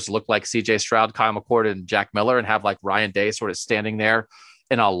cars look like CJ Stroud, Kyle McCord, and Jack Miller, and have like Ryan Day sort of standing there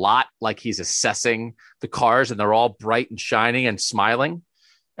in a lot like he's assessing the cars, and they're all bright and shiny and smiling,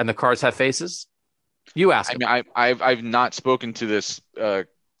 and the cars have faces? You ask him. I mean, I've not spoken to this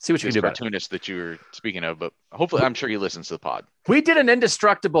see what you can do cartoonist that you were speaking of, but hopefully I'm sure he listens to the pod. We did an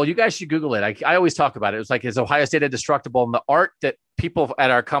Indestructible. You guys should Google it. I always talk about it. It was like, is Ohio State Indestructible? And the art that people at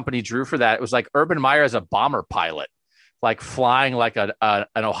our company drew for that, it was like Urban Meyer as a bomber pilot, like flying like an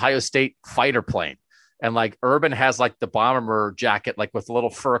Ohio State fighter plane. And like Urban has like the bomber jacket, like with a little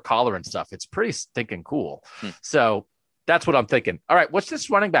fur collar and stuff. It's pretty stinking cool. So that's what I'm thinking. All right, what's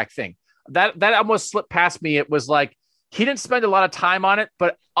this running back thing? That almost slipped past me. It was like, he didn't spend a lot of time on it,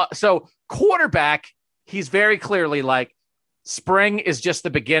 but so quarterback, he's very clearly like, spring is just the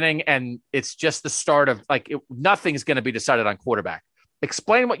beginning and it's just the start of like, nothing's going to be decided on quarterback.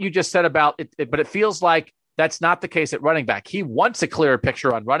 Explain what you just said about it, but it feels like that's not the case at running back. He wants a clearer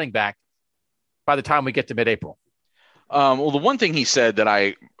picture on running back by the time we get to mid-April. Well, the one thing he said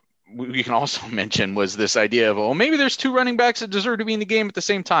that we can also mention was this idea of, well, maybe there's two running backs that deserve to be in the game at the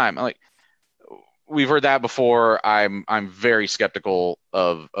same time. Like, we've heard that before. I'm very skeptical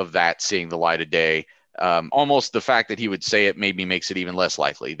of that seeing the light of day. Almost the fact that he would say it maybe makes it even less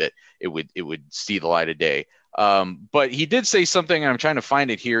likely that it would see the light of day. But he did say something, and I'm trying to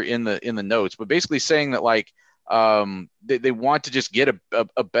find it here in the notes, but basically saying that like they want to just get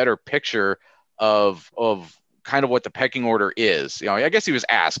a better picture of kind of what the pecking order is. You know, I guess he was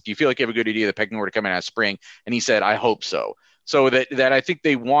asked, do you feel like you have a good idea of the pecking order coming out of spring? And he said, I hope so. So that I think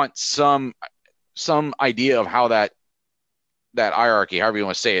they want some idea of how that hierarchy, however you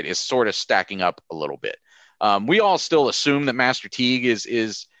want to say it, is sort of stacking up a little bit. We all still assume that Master Teague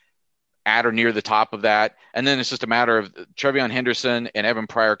is at or near the top of that. And then it's just a matter of Trevion Henderson and Evan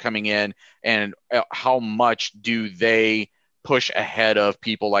Pryor coming in, and how much do they push ahead of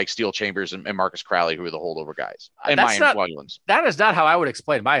people like Steel Chambers and Marcus Crowley, who are the holdover guys. And that is not how I would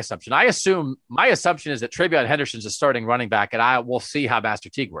explain my assumption. My assumption is that Trevion Henderson's a starting running back, and I will see how Master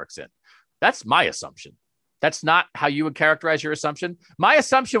Teague works in. That's my assumption. That's not how you would characterize your assumption. My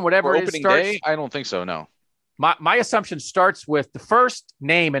assumption, whatever it is, day, I don't think so. No. My assumption starts with the first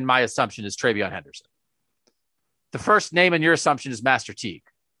name in my assumption is Trevion Henderson. The first name in your assumption is Master Teague.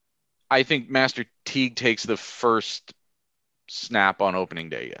 I think Master Teague takes the first snap on opening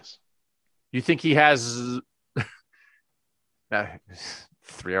day. Yes. You think he has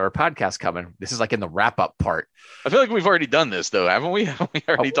 3-hour podcast coming? This is like in the wrap up part. I feel like we've already done this though, haven't we? Have we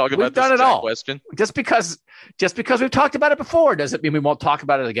already talked about this exact question? Just because we've talked about it before doesn't mean we won't talk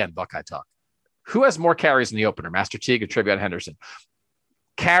about it again. Buckeye Talk. Who has more carries in the opener, Master Teague or Trevion Henderson?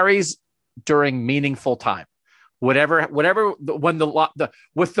 Carries during meaningful time. Whatever when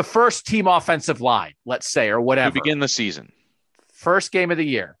with the first team offensive line, let's say, or whatever. To begin the season. First game of the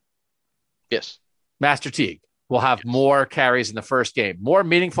year. Yes. Master Teague will have more carries in the first game, more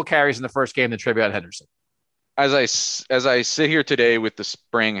meaningful carries in the first game than Trevion Henderson. As I sit here today with the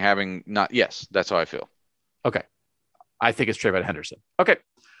spring having not, yes, that's how I feel. Okay. I think it's Trevion Henderson. Okay.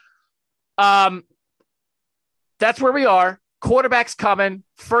 That's where we are. Quarterback's coming.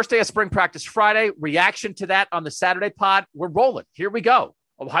 First day of spring practice Friday. Reaction to that on the Saturday pod. We're rolling. Here we go.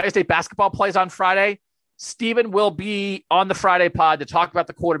 Ohio State basketball plays on Friday. Steven will be on the Friday pod to talk about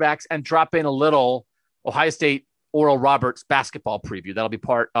the quarterbacks and drop in a little Ohio State Oral Roberts basketball preview. That'll be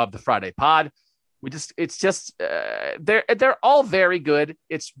part of the Friday pod. They're all very good.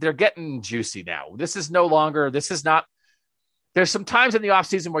 They're getting juicy now. This is not. There's some times in the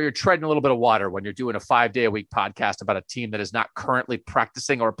offseason where you're treading a little bit of water when you're doing a 5-day-a-week podcast about a team that is not currently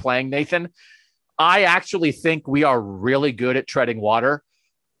practicing or playing, Nathan. I actually think we are really good at treading water.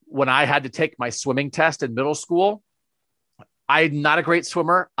 When I had to take my swimming test in middle school, I'm not a great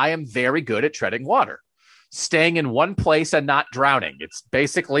swimmer. I am very good at treading water, staying in one place and not drowning. It's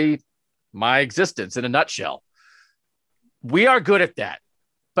basically my existence in a nutshell. We are good at that.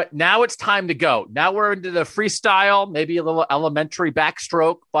 But now it's time to go. Now we're into the freestyle, maybe a little elementary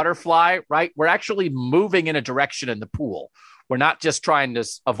backstroke, butterfly, right? We're actually moving in a direction in the pool. We're not just trying to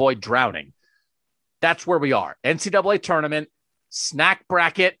avoid drowning. That's where we are. NCAA tournament, snack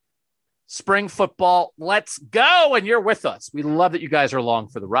bracket, spring football. Let's go. And you're with us. We love that you guys are along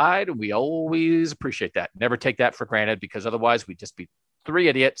for the ride. And we always appreciate that. Never take that for granted, because otherwise we'd just be three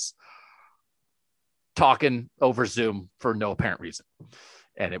idiots talking over Zoom for no apparent reason.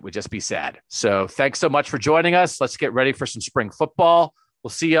 And it would just be sad. So thanks so much for joining us. Let's get ready for some spring football.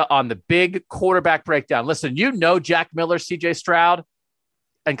 We'll see you on the big quarterback breakdown. Listen, you know Jack Miller, CJ Stroud,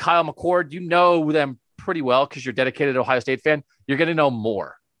 and Kyle McCord. You know them pretty well because you're a dedicated Ohio State fan. You're going to know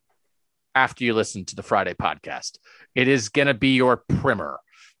more after you listen to the Friday podcast. It is going to be your primer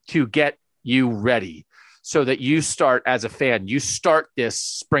to get you ready so that you start as a fan. You start this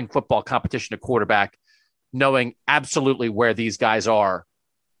spring football competition at quarterback knowing absolutely where these guys are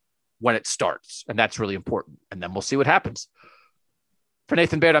when it starts. And that's really important. And then we'll see what happens. For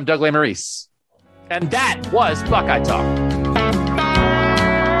Nathan Baird, I'm Doug Lesmerises. And that was Buckeye Talk.